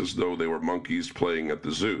backs as though they were monkeys playing at the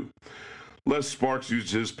zoo. Les Sparks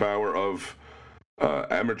used his power of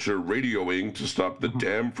amateur radioing to stop the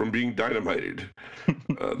dam from being dynamited.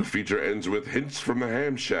 The feature ends with hints from the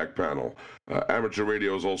Ham Shack panel. Amateur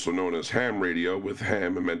radio is also known as ham radio, with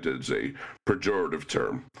ham meant as a pejorative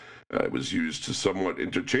term. It was used somewhat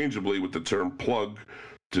interchangeably with the term plug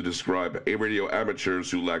to describe radio amateurs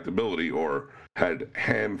who lacked ability or had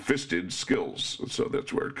ham-fisted skills. So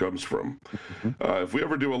that's where it comes from. If we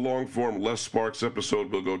ever do a long-form Les Sparks episode,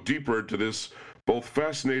 we'll go deeper into this both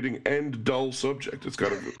fascinating and dull subject. It's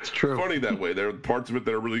kind of funny that way. There are parts of it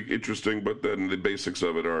that are really interesting, but then the basics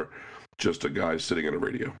of it are just a guy sitting on a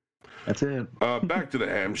radio. That's it. Back to the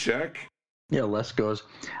Ham Shack. Yeah, Les goes,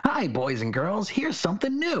 "Hi, boys and girls. Here's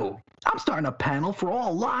something new. I'm starting a panel for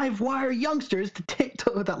all live wire youngsters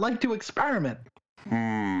that like to experiment."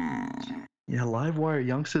 Yeah, live wire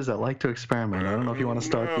youngsters that like to experiment. I don't know if you want to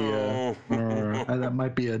start that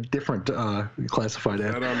might be a different classified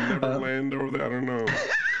ad. That on Neverland or that, I don't know.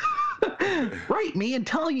 Write me and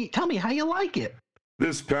tell me how you like it.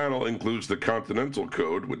 This panel includes the Continental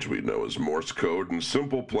Code, which we know as Morse code, and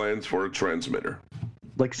simple plans for a transmitter.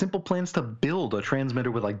 Like simple plans to build a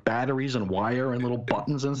transmitter with like batteries and wire and little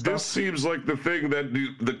buttons and stuff. This seems like the thing that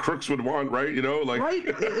the crooks would want, right? Right?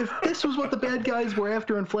 If this was what the bad guys were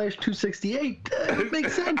after in Flash 268, it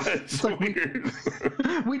makes sense. It's like weird.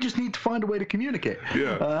 We just need to find a way to communicate.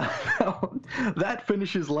 Yeah. That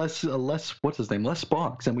finishes Les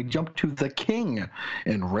Sparks, and we jump to The King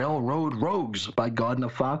in Railroad Rogues by Gardner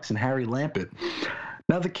Fox and Harry Lampert.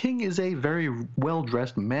 Now, the King is a very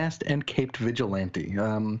well-dressed, masked and caped vigilante.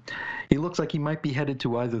 He looks like he might be headed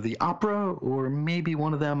to either the opera or maybe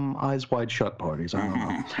one of them Eyes Wide Shut parties. I don't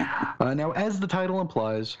know. Now, as the title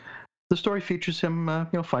implies, the story features him,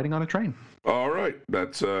 fighting on a train. All right.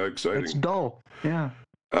 That's exciting. It's dull. Yeah.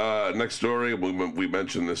 Next story, we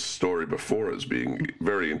mentioned this story before as being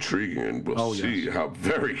very intriguing, and we'll see how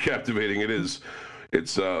very captivating it is.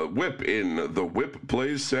 It's Whip in The Whip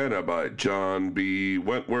Plays Santa by John B.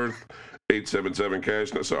 Wentworth, 877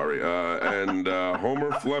 Cash, and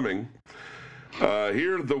Homer Fleming.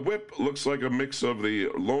 Here, The Whip looks like a mix of the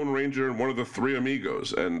Lone Ranger and one of the Three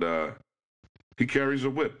Amigos, and he carries a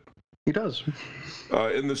whip. He does.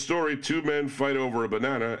 In the story, two men fight over a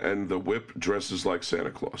banana, and the Whip dresses like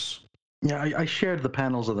Santa Claus. Yeah, I shared the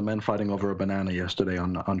panels of the men fighting over a banana yesterday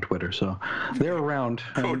on Twitter, so they're around.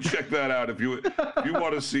 Go check that out if you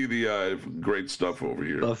want to see the great stuff over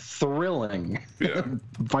here. A thrilling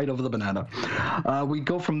fight over the banana. We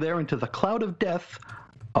go from there into The Cloud of Death,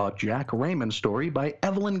 a Jack Raymond story by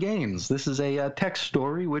Evelyn Gaines. This is a text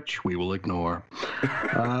story, which we will ignore.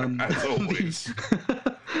 As always.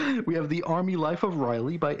 We have The Army Life of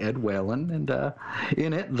Riley by Ed Whalen, and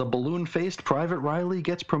in it, the balloon-faced Private Riley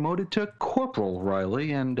gets promoted to Corporal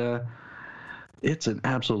Riley, and it's an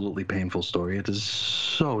absolutely painful story. It is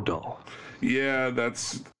so dull. Yeah,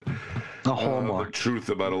 that's A hallmark. the truth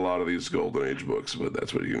about a lot of these Golden Age books, but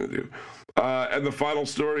that's what you're going to do. And the final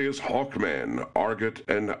story is Hawkman, Argot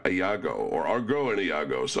and Iago, or Argo and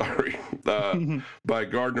Iago, sorry, by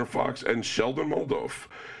Gardner Fox and Sheldon Moldoff.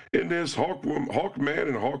 In this, Hawkman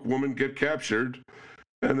and Hawkwoman get captured,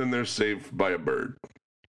 and then they're saved by a bird.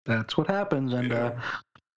 That's what happens, and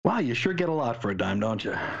wow, you sure get a lot for a dime, don't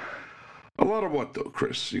you? A lot of what, though,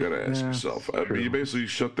 Chris? You got to ask yourself. True. You basically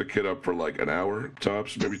shut the kid up for like an hour,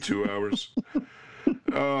 tops, maybe 2 hours.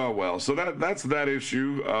 Oh, well, so that's that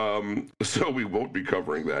issue. So we won't be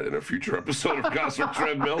covering that in a future episode of Gossip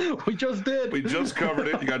Treadmill. We just did. We just covered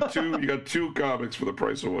it. You got two comics for the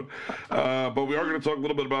price of one. But we are going to talk a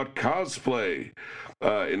little bit about cosplay.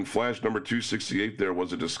 In Flash number 268, there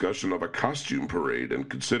was a discussion of a costume parade, and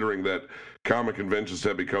considering that comic conventions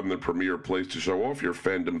have become the premier place to show off your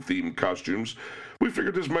fandom-themed costumes, we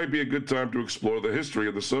figured this might be a good time to explore the history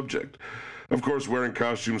of the subject. Of course, wearing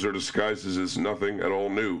costumes or disguises is nothing at all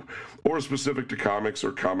new, or specific to comics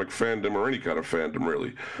or comic fandom or any kind of fandom,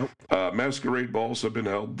 really. Masquerade balls have been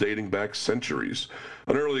held dating back centuries.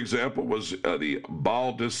 An early example was the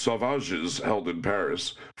Bal des Sauvages held in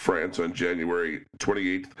Paris, France on January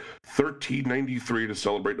 28, 1393 to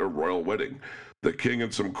celebrate a royal wedding. The king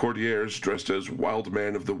and some courtiers dressed as wild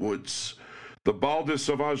man of the woods. The Bal des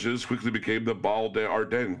Sauvages quickly became the Bal des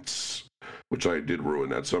Ardents, which I did ruin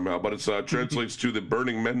that somehow, but it translates to the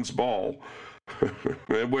Burning Men's Ball,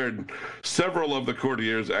 where several of the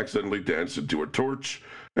courtiers accidentally danced into a torch,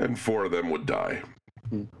 and 4 of them would die.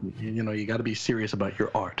 You know, you got to be serious about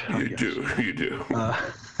your art. You do.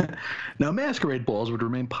 Now, masquerade balls would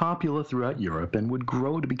remain popular throughout Europe and would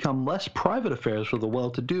grow to become less private affairs for the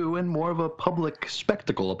well-to-do and more of a public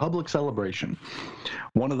spectacle, a public celebration.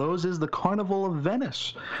 One of those is the Carnival of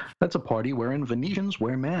Venice. That's a party wherein Venetians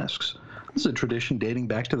wear masks. This is a tradition dating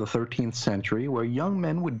back to the 13th century where young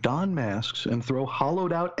men would don masks and throw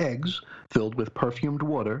hollowed-out eggs filled with perfumed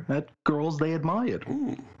water at girls they admired.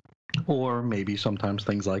 Ooh. Or maybe sometimes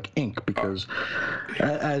things like ink, because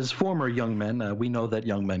as former young men, we know that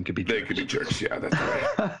young men could be jerks. They could be jerks, yeah, that's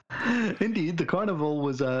right. Indeed, the carnival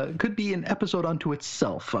was could be an episode unto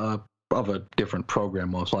itself, of a different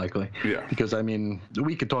program, most likely. Yeah. Because, I mean,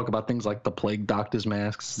 we could talk about things like the plague doctor's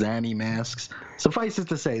masks, Zanny masks. Suffice it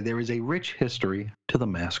to say, there is a rich history to the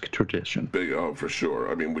mask tradition. Oh, for sure.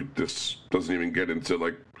 I mean, this doesn't even get into,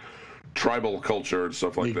 like, tribal culture and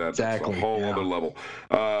stuff like that. Exactly. It's a whole other level.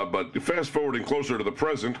 But fast forwarding closer to the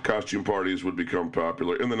present, costume parties would become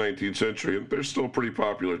popular in the 19th century, and they're still pretty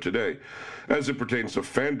popular today. As it pertains to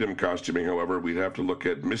fandom costuming, however, we'd have to look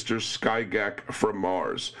at Mr. Skygak from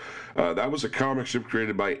Mars. That was a comic strip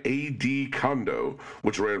created by A.D. Kondo,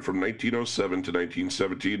 which ran from 1907 to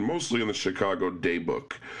 1917, mostly in the Chicago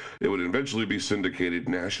Daybook. It would eventually be syndicated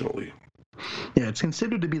nationally. Yeah, it's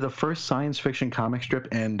considered to be the first science fiction comic strip,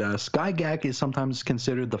 and Skygak is sometimes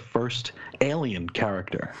considered the first alien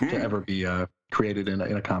character to ever be created in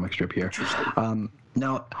a comic strip here.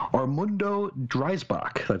 Now, Armando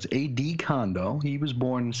Dreisbach, that's A.D. Kondo, he was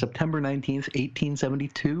born September 19th,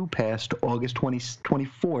 1872, passed August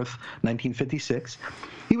 24th, 1956.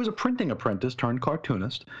 He was a printing apprentice turned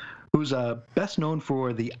cartoonist, who's best known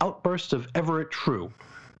for the outbursts of Everett True.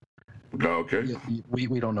 Okay.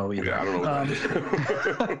 We don't know either. Yeah, I don't know.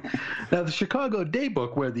 Now, the Chicago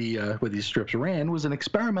Daybook, where these strips ran, was an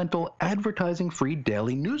experimental advertising-free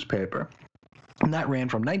daily newspaper. And that ran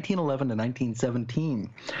from 1911 to 1917.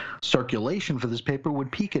 Circulation for this paper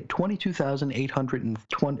would peak at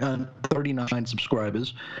 22,839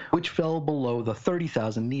 subscribers, which fell below the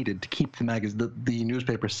 30,000 needed to keep the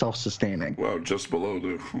newspaper self-sustaining. Well, just below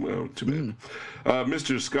too bad.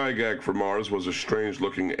 Mr. Skygak from Mars was a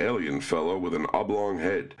strange-looking alien fellow with an oblong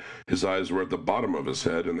head. His eyes were at the bottom of his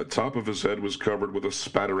head, and the top of his head was covered with a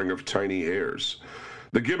spattering of tiny hairs.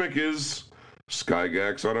 The gimmick is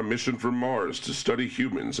Skygak's on a mission from Mars to study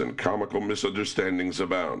humans, and comical misunderstandings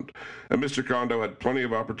abound. And Mr. Kondo had plenty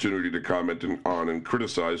of opportunity to comment on and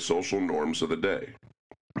criticize social norms of the day.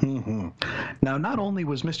 Now, not only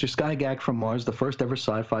was Mr. Skygak from Mars the first ever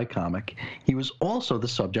sci-fi comic, he was also the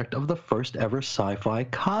subject of the first ever sci-fi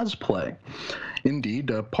cosplay.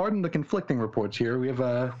 Indeed, pardon the conflicting reports here. We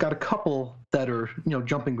have got a couple that are,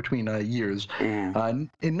 jumping between years. In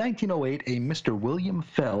 1908, a Mr. William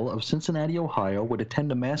Fell of Cincinnati, Ohio, would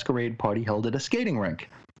attend a masquerade party held at a skating rink,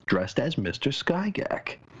 dressed as Mr.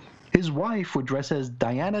 Skygak. His wife would dress as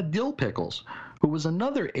Diana Dill Pickles, who was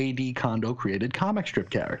another A.D. Kondo created comic strip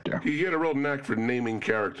character. He had a real knack for naming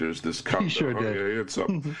characters, this Kondo. He sure did. Yeah, he had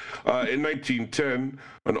something. In 1910,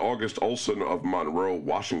 an August Olson of Monroe,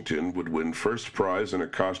 Washington, would win first prize in a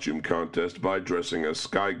costume contest by dressing as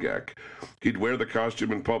Skygak. He'd wear the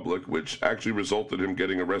costume in public, which actually resulted in him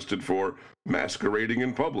getting arrested for masquerading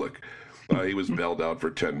in public. He was bailed out for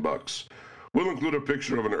 $10. We'll include a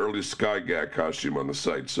picture of an early Skygak costume on the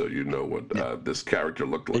site so you know what this character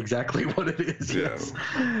looked like. Exactly what it is, Yeah. yes.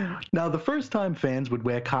 Now, the first time fans would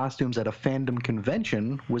wear costumes at a fandom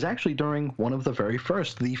convention was actually during one of the very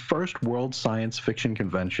first, the first World Science Fiction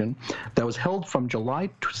Convention that was held from July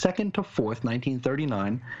 2nd to 4th,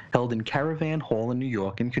 1939, held in Caravan Hall in New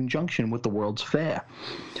York in conjunction with the World's Fair.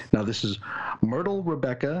 Now, this is Myrtle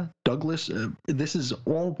Rebecca Douglas, this is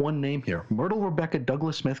all one name here, Myrtle Rebecca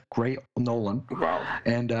Douglas Smith Gray Nolan. Wow.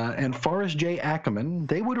 And Forrest J. Ackerman,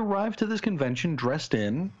 they would arrive to this convention dressed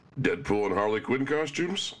in... Deadpool and Harley Quinn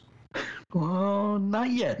costumes? Oh, not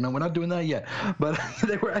yet. No, we're not doing that yet. But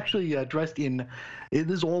they were actually dressed in, it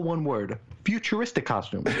is all one word, futuristic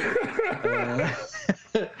costumes.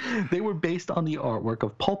 They were based on the artwork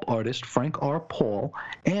of pulp artist Frank R. Paul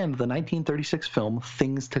and the 1936 film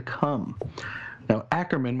Things to Come. Now,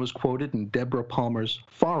 Ackerman was quoted in Deborah Palmer's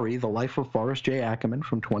Fari, The Life of Forrest J. Ackerman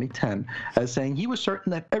from 2010, as saying he was certain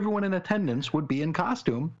that everyone in attendance would be in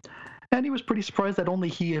costume, and he was pretty surprised that only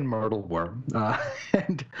he and Myrtle were.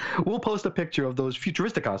 And we'll post a picture of those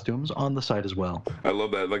futuristic costumes on the site as well. I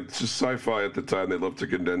love that. Like, it's just sci-fi at the time. They love to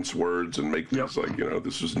condense words and make things like,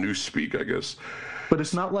 this was newspeak, I guess. But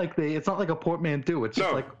it's not like a portmanteau. It's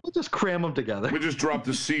just like, we'll just cram them together. We just dropped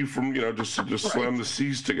the C from, just slam the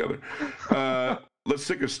C's together. Let's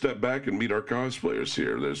take a step back and meet our cosplayers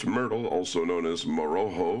here. There's Myrtle, also known as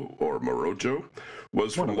Morojo or Morojo,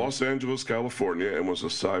 was from Los Angeles, California, and was a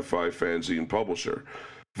sci-fi fanzine publisher.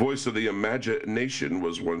 Voice of the Imagination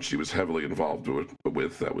was one she was heavily involved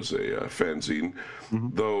with. That was a fanzine.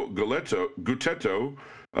 Though Gutetto,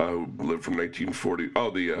 who lived from 1940.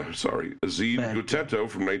 Zine Gutetto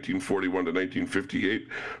from 1941 to 1958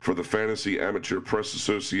 for the Fantasy Amateur Press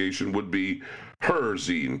Association would be her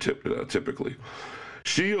zine typically.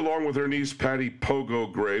 She, along with her niece Patty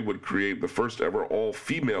Pogo Gray, would create the first ever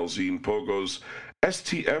all-female zine, Pogo's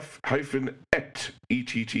STF-ETTE.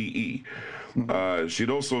 ETTE. She'd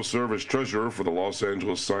also serve as treasurer for the Los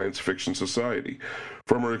Angeles Science Fiction Society.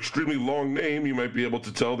 From her extremely long name, you might be able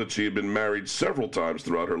to tell that she had been married several times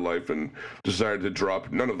throughout her life and decided to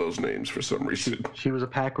drop none of those names for some reason. She was a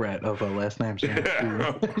pack rat of last names.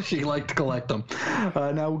 Yeah. She liked to collect them.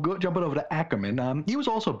 Now, jumping over to Ackerman, he was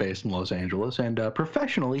also based in Los Angeles, and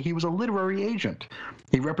professionally, he was a literary agent.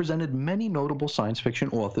 He represented many notable science fiction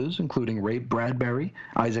authors, including Ray Bradbury,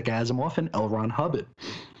 Isaac Asimov, and L. Ron Hubbard.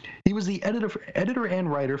 He was the editor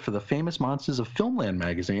and writer for the famous Monsters of Filmland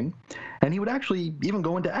magazine, and he would actually even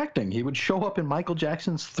go into acting. He would show up in Michael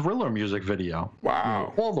Jackson's Thriller music video.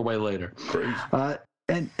 Wow. All the way later. Crazy.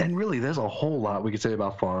 And really, there's a whole lot we could say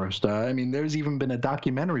about Forrest. There's even been a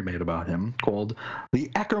documentary made about him called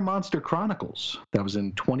The Acker Monster Chronicles. That was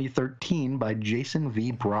in 2013 by Jason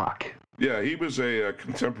V. Brock. Yeah, he was a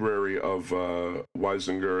contemporary of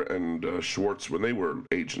Weisinger and Schwartz when they were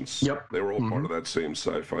agents. Yep. They were all part of that same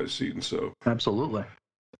sci-fi scene. So Absolutely.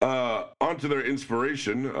 On to their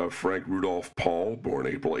inspiration, Frank Rudolph Paul, born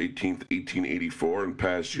April 18th, 1884, and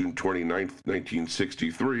passed June 29th,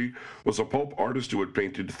 1963, was a pulp artist who had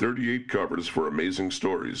painted 38 covers for Amazing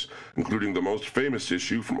Stories, including the most famous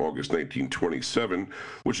issue from August 1927,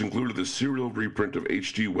 which included the serial reprint of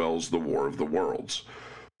H.G. Wells' The War of the Worlds.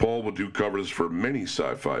 Paul would do covers for many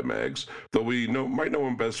sci-fi mags, though we might know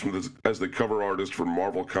him best as the cover artist for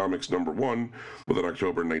Marvel Comics #1 with an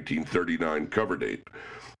October 1939 cover date.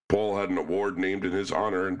 Paul had an award named in his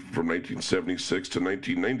honor from 1976 to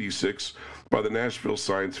 1996 by the Nashville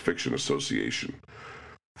Science Fiction Association.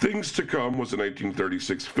 Things to Come was a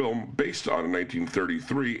 1936 film based on a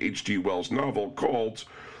 1933 H.G. Wells novel called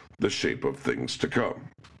The Shape of Things to Come.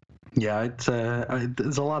 Yeah, it's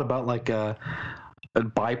a lot about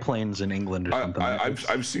biplanes in England or something.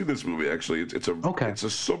 I've seen this movie actually. It's a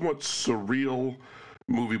somewhat surreal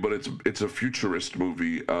movie, but it's a futurist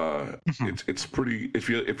movie. It's pretty. If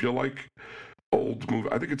you like old movie.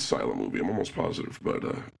 I think it's a silent movie. I'm almost positive, but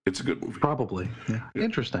it's a good movie. Probably. Yeah.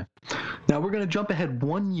 Interesting. Now we're going to jump ahead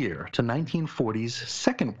 1 year to 1940's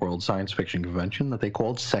Second World Science Fiction Convention that they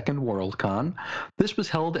called Second World Con. This was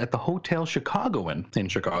held at the Hotel Chicagoan in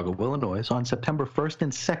Chicago, Illinois, on September 1st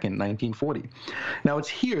and 2nd, 1940. Now it's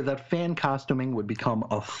here that fan costuming would become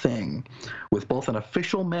a thing, with both an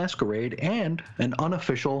official masquerade and an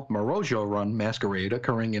unofficial Marojo-run masquerade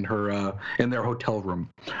occurring in their hotel room.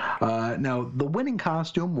 Now, the winning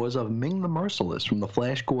costume was of Ming the Merciless from the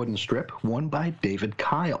Flash Gordon strip, worn by David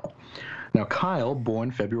Kyle. Now, Kyle,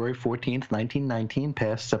 born February 14th, 1919,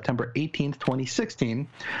 passed September 18th, 2016,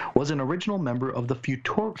 was an original member of the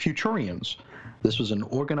Futurians. This was an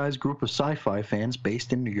organized group of sci-fi fans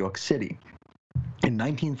based in New York City. In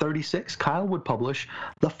 1936, Kyle would publish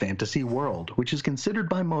The Fantasy World, which is considered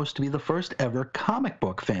by most to be the first ever comic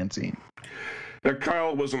book fanzine. Now,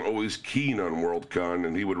 Kyle wasn't always keen on Worldcon,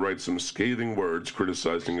 and he would write some scathing words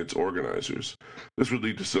criticizing its organizers. This would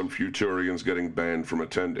lead to some Futurians getting banned from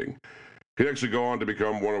attending. He'd actually go on to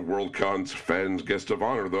become one of Worldcon's fans' guest of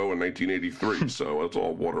honor, though, in 1983, so that's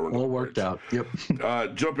all water under the bridge. All worked out, yep.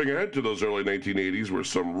 Jumping ahead to those early 1980s where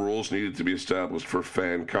some rules needed to be established for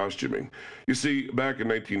fan costuming. You see, back in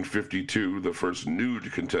 1952, the first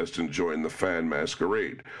nude contestant joined the fan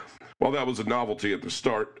masquerade. While that was a novelty at the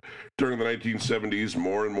start, during the 1970s,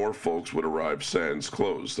 more and more folks would arrive sans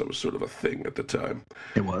clothes. That was sort of a thing at the time.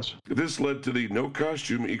 It was. This led to the no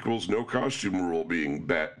costume equals no costume rule being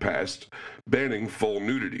passed, banning full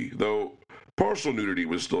nudity, though partial nudity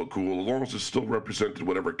was still cool as long as it still represented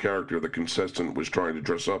whatever character the contestant was trying to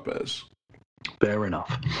dress up as. Fair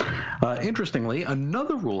enough. Interestingly,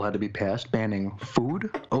 another rule had to be passed banning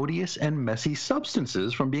food, odious, and messy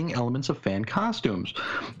substances from being elements of fan costumes,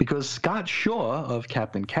 because Scott Shaw of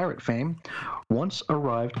Captain Carrot fame once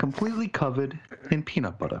arrived completely covered in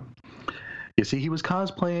peanut butter. You see, he was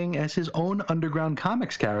cosplaying as his own Underground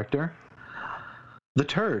Comics character, the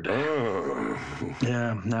Turd.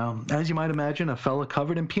 Yeah, now, as you might imagine, a fella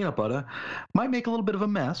covered in peanut butter might make a little bit of a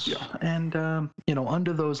mess, and,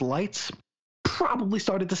 under those lights, probably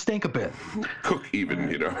started to stink a bit. Cook even,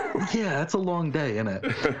 Yeah, it's a long day, isn't it?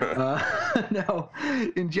 Now,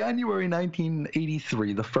 in January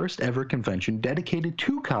 1983, the first ever convention dedicated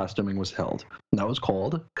to costuming was held. And that was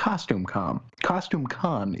called Costume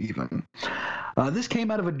Con even. This came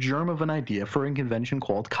out of a germ of an idea for a convention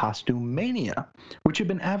called Costume Mania, which had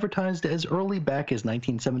been advertised as early back as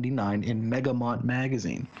 1979 in Megamont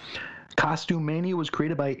magazine. Costume Mania was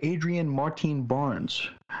created by Adrienne Martine Barnes,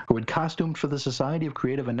 who had costumed for the Society of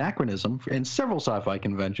Creative Anachronism in several sci-fi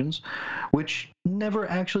conventions, which never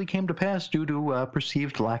actually came to pass due to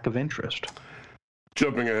perceived lack of interest.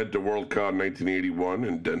 Jumping ahead to Worldcon 1981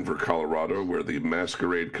 in Denver, Colorado, where the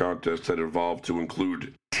masquerade contest had evolved to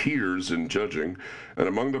include tiers in judging, and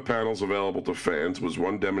among the panels available to fans was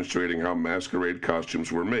one demonstrating how masquerade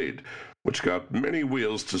costumes were made, which got many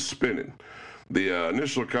wheels to spinning. The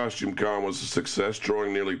initial Costume Con was a success,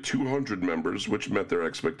 drawing nearly 200 members, which met their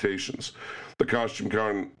expectations. The Costume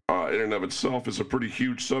Con in and of itself is a pretty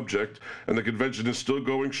huge subject, and the convention is still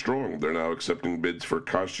going strong. They're now accepting bids for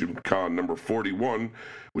Costume Con number 41,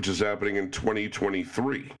 which is happening in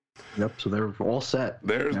 2023. Yep, so they're all set.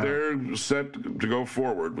 They're set to go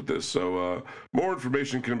forward with this. So more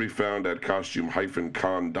information can be found at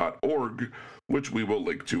costume-con.org, which we will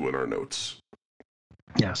link to in our notes.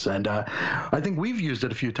 Yes, and I think we've used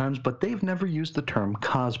it a few times, but they've never used the term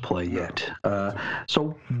cosplay yet.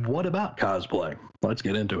 So what about cosplay? Let's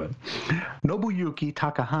get into it. Nobuyuki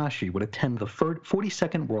Takahashi would attend the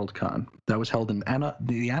 42nd Worldcon that was held in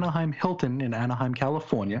the Anaheim Hilton in Anaheim,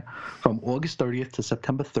 California, from August 30th to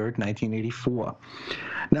September 3rd, 1984.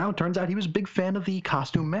 Now, it turns out he was a big fan of the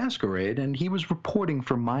costume masquerade, and he was reporting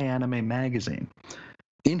for My Anime magazine.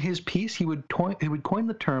 In his piece, he would coin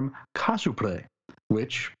the term cosplay,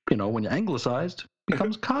 which, when you're anglicized,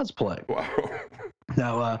 becomes cosplay. Wow.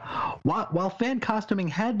 Now, while fan costuming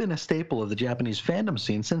had been a staple of the Japanese fandom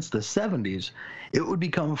scene since the 70s, it would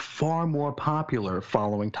become far more popular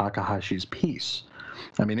following Takahashi's piece.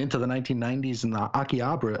 I mean, into the 1990s in the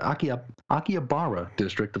Akihabara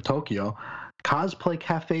district of Tokyo, cosplay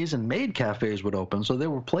cafes and maid cafes would open, so there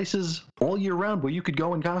were places all year round where you could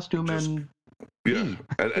go in costume and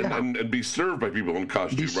be served by people in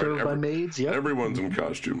costume. Be served by maids, yep. Everyone's in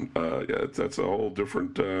costume. That's a whole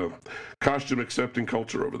different costume-accepting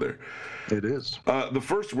culture over there. It is. The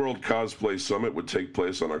first World Cosplay Summit would take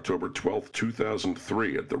place on October 12th,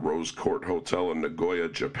 2003 at the Rose Court Hotel in Nagoya,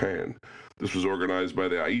 Japan. This was organized by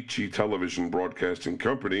the Aichi Television Broadcasting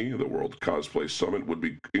Company. The World Cosplay Summit would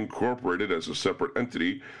be incorporated as a separate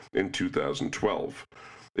entity in 2012.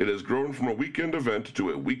 It has grown from a weekend event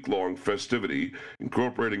to a week-long festivity,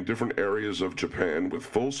 incorporating different areas of Japan with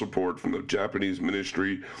full support from the Japanese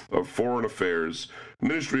Ministry of Foreign Affairs,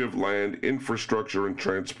 Ministry of Land, Infrastructure and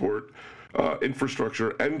Transport, I'm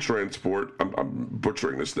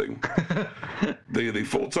butchering this thing. The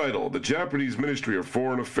full title, the Japanese Ministry of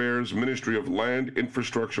Foreign Affairs, Ministry of Land,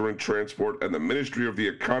 Infrastructure and Transport, and the Ministry of the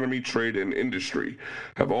Economy, Trade and Industry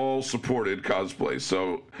have all supported cosplay.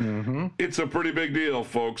 So it's a pretty big deal,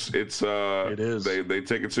 folks. It is. They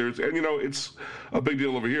take it serious. And, it's a big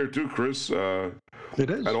deal over here, too, Chris. It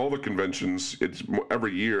is. At all the conventions, it's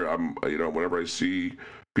every year, whenever I see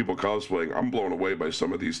people cosplaying, I'm blown away by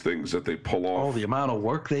some of these things that they pull off. Oh, the amount of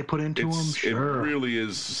work they put into them. Sure. It really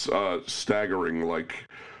is staggering. Like,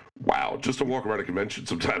 wow, just to walk around a convention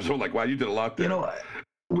sometimes, I'm like, wow, you did a lot there.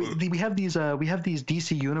 We have these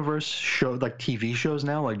DC Universe TV shows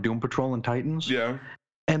now, like Doom Patrol and Titans. Yeah.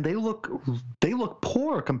 And they look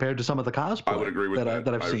poor compared to some of the cosplay I would agree with that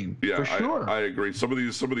I've seen. Yeah, for sure. I agree. Some of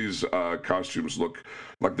these costumes look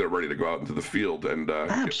like they're ready to go out into the field and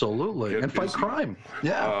absolutely get and fight busy. Crime.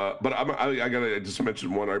 Yeah. But I gotta just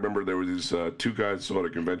mention one. I remember there were these two guys saw at a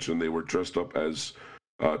convention. They were dressed up as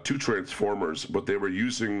two Transformers, but they were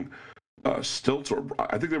using stilts, or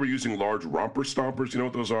I think they were using large romper stompers. You know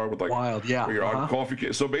what those are? With like wild, yeah. You're on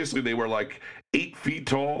coffee. So basically, they were like 8 feet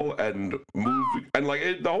tall and moved, and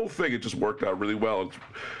the whole thing. It just worked out really well. It's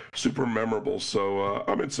super memorable. So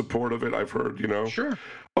I'm in support of it. I've heard, Sure.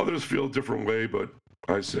 Others feel a different way, but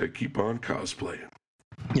I say keep on cosplaying.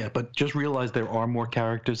 Yeah, but just realize there are more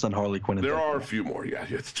characters than Harley Quinn. There are a few more, yeah.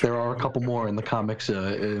 It's true. There are a couple more in the comics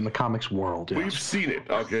world. Yes. We've seen it,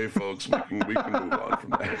 okay, folks. We can move on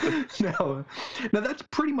from that. Now that's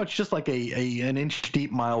pretty much just like an inch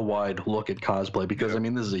deep, mile wide look at cosplay, because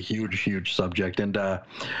this is a huge subject, and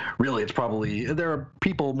really, it's probably there are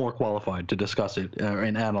people more qualified to discuss it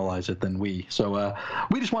and analyze it than we. So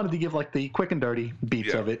we just wanted to give like the quick and dirty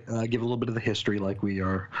beats of it, give a little bit of the history like we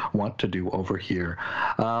want to do over here.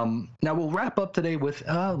 Now we'll wrap up today with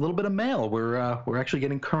a little bit of mail. We're actually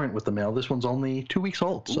getting current with the mail. This one's only 2 weeks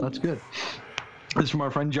old, so that's good. This is from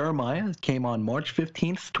our friend Jeremiah. It came on March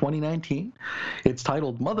 15th, 2019. It's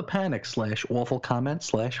titled Mother Panic / Awful Comment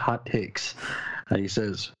 / Hot Takes. He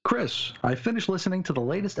says, Chris, I finished listening to the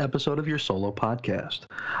latest episode of your solo podcast.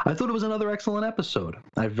 I thought it was another excellent episode.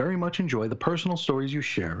 I very much enjoy the personal stories you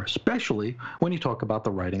share, especially when you talk about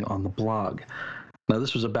the writing on the blog. Now,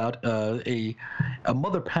 this was about a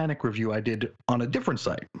Mother Panic review I did on a different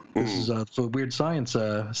site. This is a Weird Science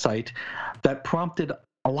site that prompted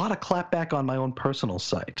a lot of clapback on my own personal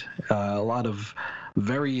site. A lot of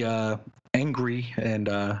very angry and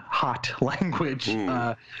hot language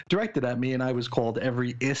directed at me, and I was called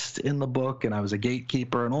every ist in the book, and I was a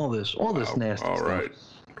gatekeeper, and all this nasty stuff. Right.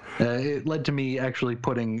 It led to me actually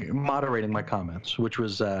moderating my comments, which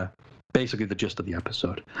was basically the gist of the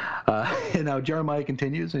episode. And now Jeremiah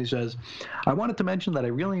continues, and he says, I wanted to mention that I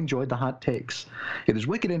really enjoyed the hot takes. It is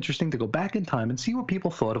wicked interesting to go back in time and see what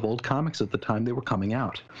people thought of old comics at the time they were coming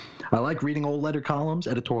out. I like reading old letter columns,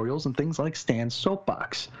 editorials, and things like Stan's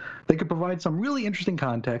Soapbox. They could provide some really interesting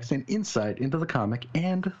context and insight into the comic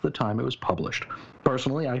and the time it was published.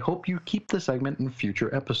 Personally, I hope you keep the segment in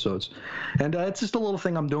future episodes. And it's just a little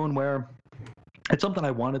thing I'm doing where it's something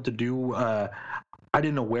I wanted to do. I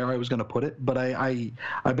didn't know where I was going to put it, but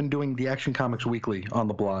I've been doing the Action Comics Weekly on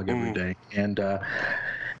the blog every day, and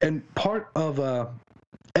part of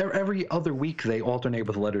every other week they alternate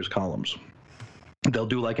with letters columns. They'll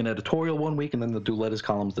do like an editorial one week, and then they'll do letters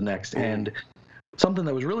columns the next. And something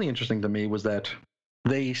that was really interesting to me was that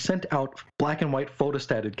they sent out black and white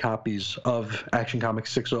photostated copies of Action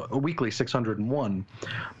Comics Weekly 601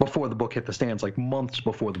 before the book hit the stands, like months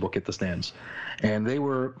before the book hit the stands. And they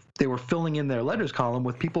were filling in their letters column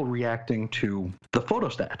with people reacting to the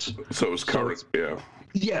photostats. So it was current, yeah.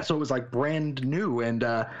 Yeah, so it was like brand new, and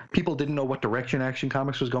people didn't know what direction Action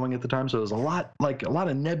Comics was going at the time. So there was a lot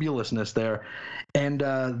of nebulousness there, and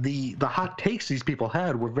the hot takes these people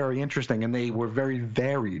had were very interesting, and they were very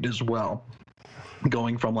varied as well.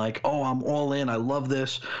 Going from like, oh, I'm all in, I love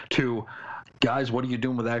this, to, guys, what are you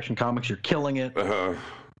doing with Action Comics? You're killing it.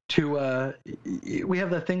 To we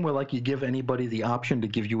have that thing where like you give anybody the option to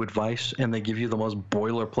give you advice, and they give you the most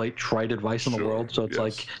boilerplate, trite advice in the world. So it's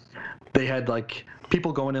like they had like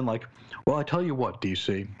people going in like, Well, I tell you what,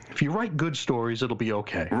 DC. If you write good stories, it'll be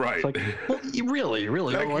okay. Right. It's like, well,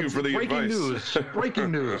 really. Thank you for the breaking advice. news.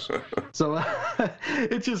 Breaking news. So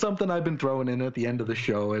it's just something I've been throwing in at the end of the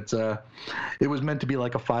show. It was meant to be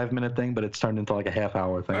like a 5-minute thing, but it's turned into like a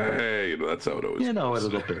half-hour thing. Hey, that's how it always You know what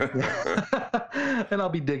goes. it'll do. And I'll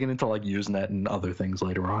be digging into like Usenet and other things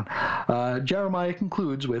later on. Jeremiah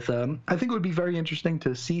concludes with, I think it would be very interesting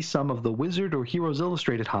to see some of the Wizard or Heroes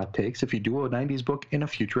Illustrated hot takes if you do a 90s book in a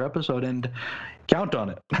future episode, and count on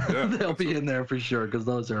it. Yeah, They'll be in there for sure, because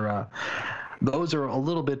those are a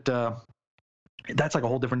little bit, that's like a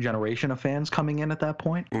whole different generation of fans coming in at that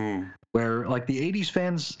point. Where like the 80s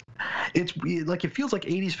fans, it's like it feels like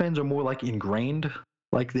 80s fans are more like ingrained,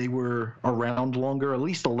 like they were around longer, at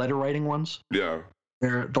least the letter writing ones. Yeah.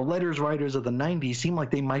 The letters writers of the 90s seem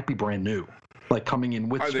like they might be brand new, like coming in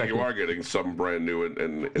with I think you are getting some brand new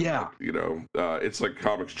and yeah. like, you know, it's like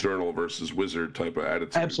Comics Journal versus Wizard type of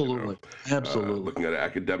attitude. Absolutely. You know? Absolutely. Looking at it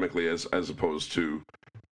academically as opposed to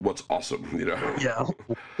what's awesome, you know. Yeah.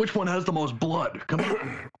 Which one has the most blood? Come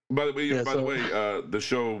on. By the way, the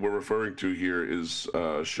show we're referring to here is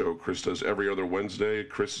a show Chris does every other Wednesday.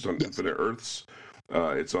 Chris is on Infinite Earths.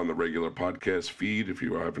 It's on the regular podcast feed. If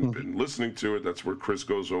you haven't been listening to it, that's where Chris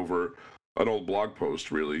goes over an old blog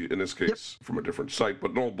post, really, in this case from a different site,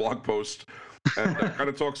 but an old blog post, and kind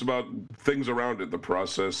of talks about things around it, the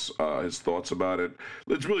process, his thoughts about it.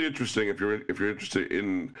 It's really interesting if you're interested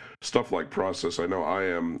in stuff like process. I know I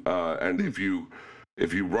am, and if you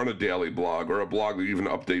run a daily blog or a blog that you even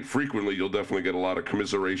update frequently, you'll definitely get a lot of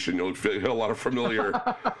commiseration. You'll get a lot of familiar,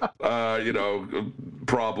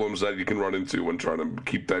 problems that you can run into when trying to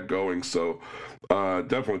keep that going. So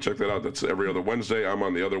definitely check that out. That's every other Wednesday. I'm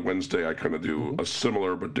on the other Wednesday. I kind of do a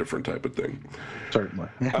similar but different type of thing. Certainly.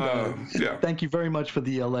 Yeah. Thank you very much for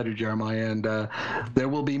the letter, Jeremiah. And there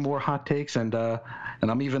will be more hot takes, and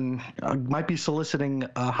I'm even might be soliciting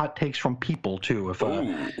hot takes from people too. If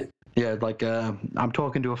yeah, like I'm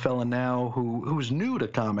talking to a fella now who's new to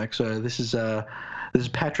comics. This is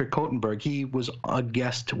Patrick Kotenberg. He was a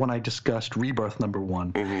guest when I discussed Rebirth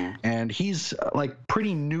 #1, and he's like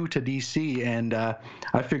pretty new to DC. And I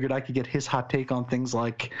figured I could get his hot take on things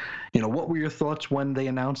like, what were your thoughts when they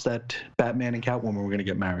announced that Batman and Catwoman were going to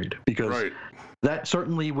get married? Because that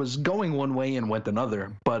certainly was going one way and went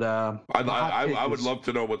another. But I would love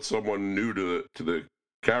to know what someone new to the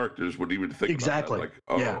characters would even think exactly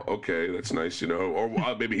about that. Like, okay, that's nice, or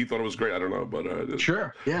maybe he thought it was great. I don't know, but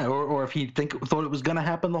sure, yeah, or if he thought it was going to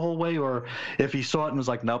happen the whole way, or if he saw it and was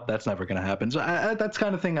like, nope, that's never going to happen. So that's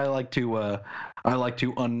kind of thing I like to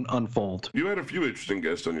unfold. You had a few interesting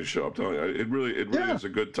guests on your show. I'm telling you, it really is a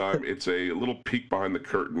good time. It's a little peek behind the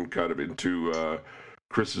curtain, kind of into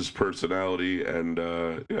Chris's personality, and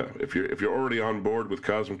if you're already on board with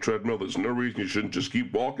Cosmic Treadmill, there's no reason you shouldn't just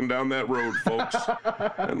keep walking down that road, folks,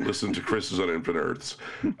 and listen to Chris's on Infinite Earths.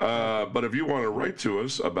 But if you want to write to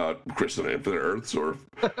us about Chris on Infinite Earths, or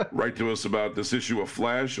write to us about this issue of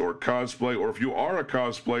Flash or cosplay, or if you are a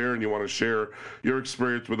cosplayer and you want to share your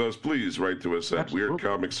experience with us, please write to us at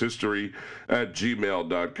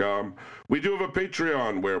weirdcomicshistory@gmail.com. We do have a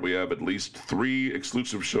Patreon where we have at least 3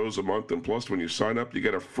 exclusive shows a month, and plus when you sign up, you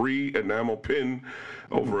get a free enamel pin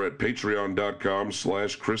over at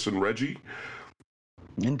patreon.com/Chris and Reggie.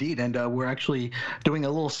 Indeed, and we're actually doing a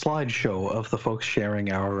little slideshow of the folks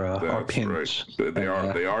sharing our pins. Right.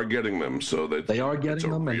 They are getting them, so that they are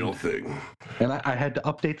getting them. It's a real thing. And I had to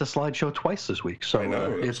update the slideshow twice this week, so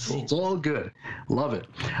it's all good. Love it.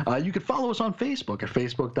 You can follow us on Facebook at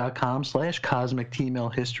facebook.com/Cosmic T-Mail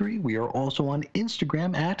History. We are also on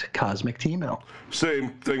Instagram at Cosmic T-Mail. Same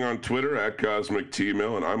thing on Twitter at Cosmic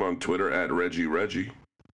T-Mail, and I'm on Twitter at Reggie.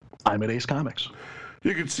 I'm at Ace Comics.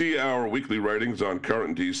 You can see our weekly writings on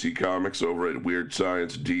current DC Comics over at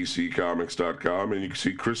WeirdScienceDCComics.com, and you can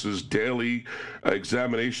see Chris's daily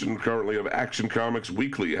examination currently of Action Comics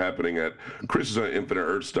Weekly happening at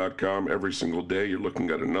ChrisIsOnInfiniteEarths.com. Every single day you're looking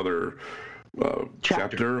at another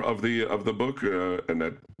chapter of the book, and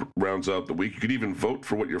that rounds out the week. You could even vote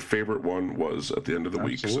for what your favorite one was at the end of the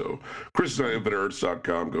week. So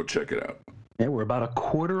ChrisIsOnInfiniteEarths.com, go check it out. Yeah, we're about a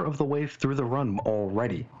quarter of the way through the run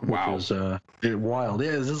already. Wow. Which is wild.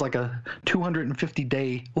 Yeah, this is like a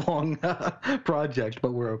 250-day long project,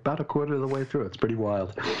 but we're about a quarter of the way through. It's pretty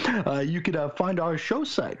wild. You could find our show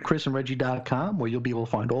site, chrisandreggie.com, where you'll be able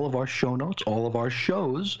to find all of our show notes, all of our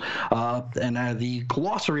shows, and the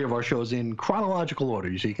glossary of our shows in chronological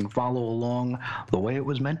order, so you can follow along the way it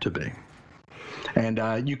was meant to be.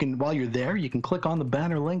 And you can, while you're there, you can click on the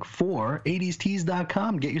banner link for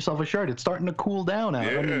 80stees.com. Get yourself a shirt. It's starting to cool down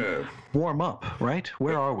out. Yeah. I mean, warm up, right?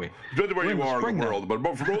 Where are we? Depends on where We're you in the are in spring the now. world,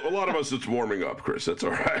 but for a lot of us, it's warming up, Chris. That's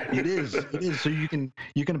all right. It is. It is. So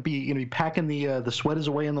you're gonna be packing the sweaters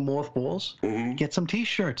away in the mothballs. Mm-hmm. Get some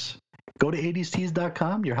t-shirts. Go to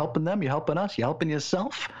 80stees.com. You're helping them. You're helping us. You're helping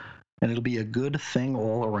yourself. And it'll be a good thing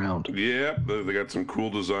all around. Yeah, they got some cool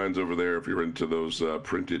designs over there if you're into those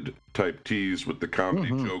printed type tees with the comedy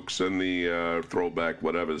jokes and the throwback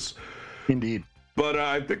whatevers. Indeed. But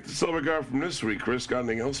I think that's all we got from this week. Chris, got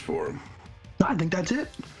anything else for him? I think that's it.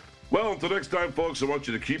 Well, until next time, folks, I want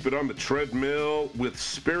you to keep it on the treadmill with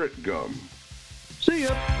Spirit Gum. See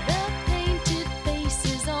ya. Hey,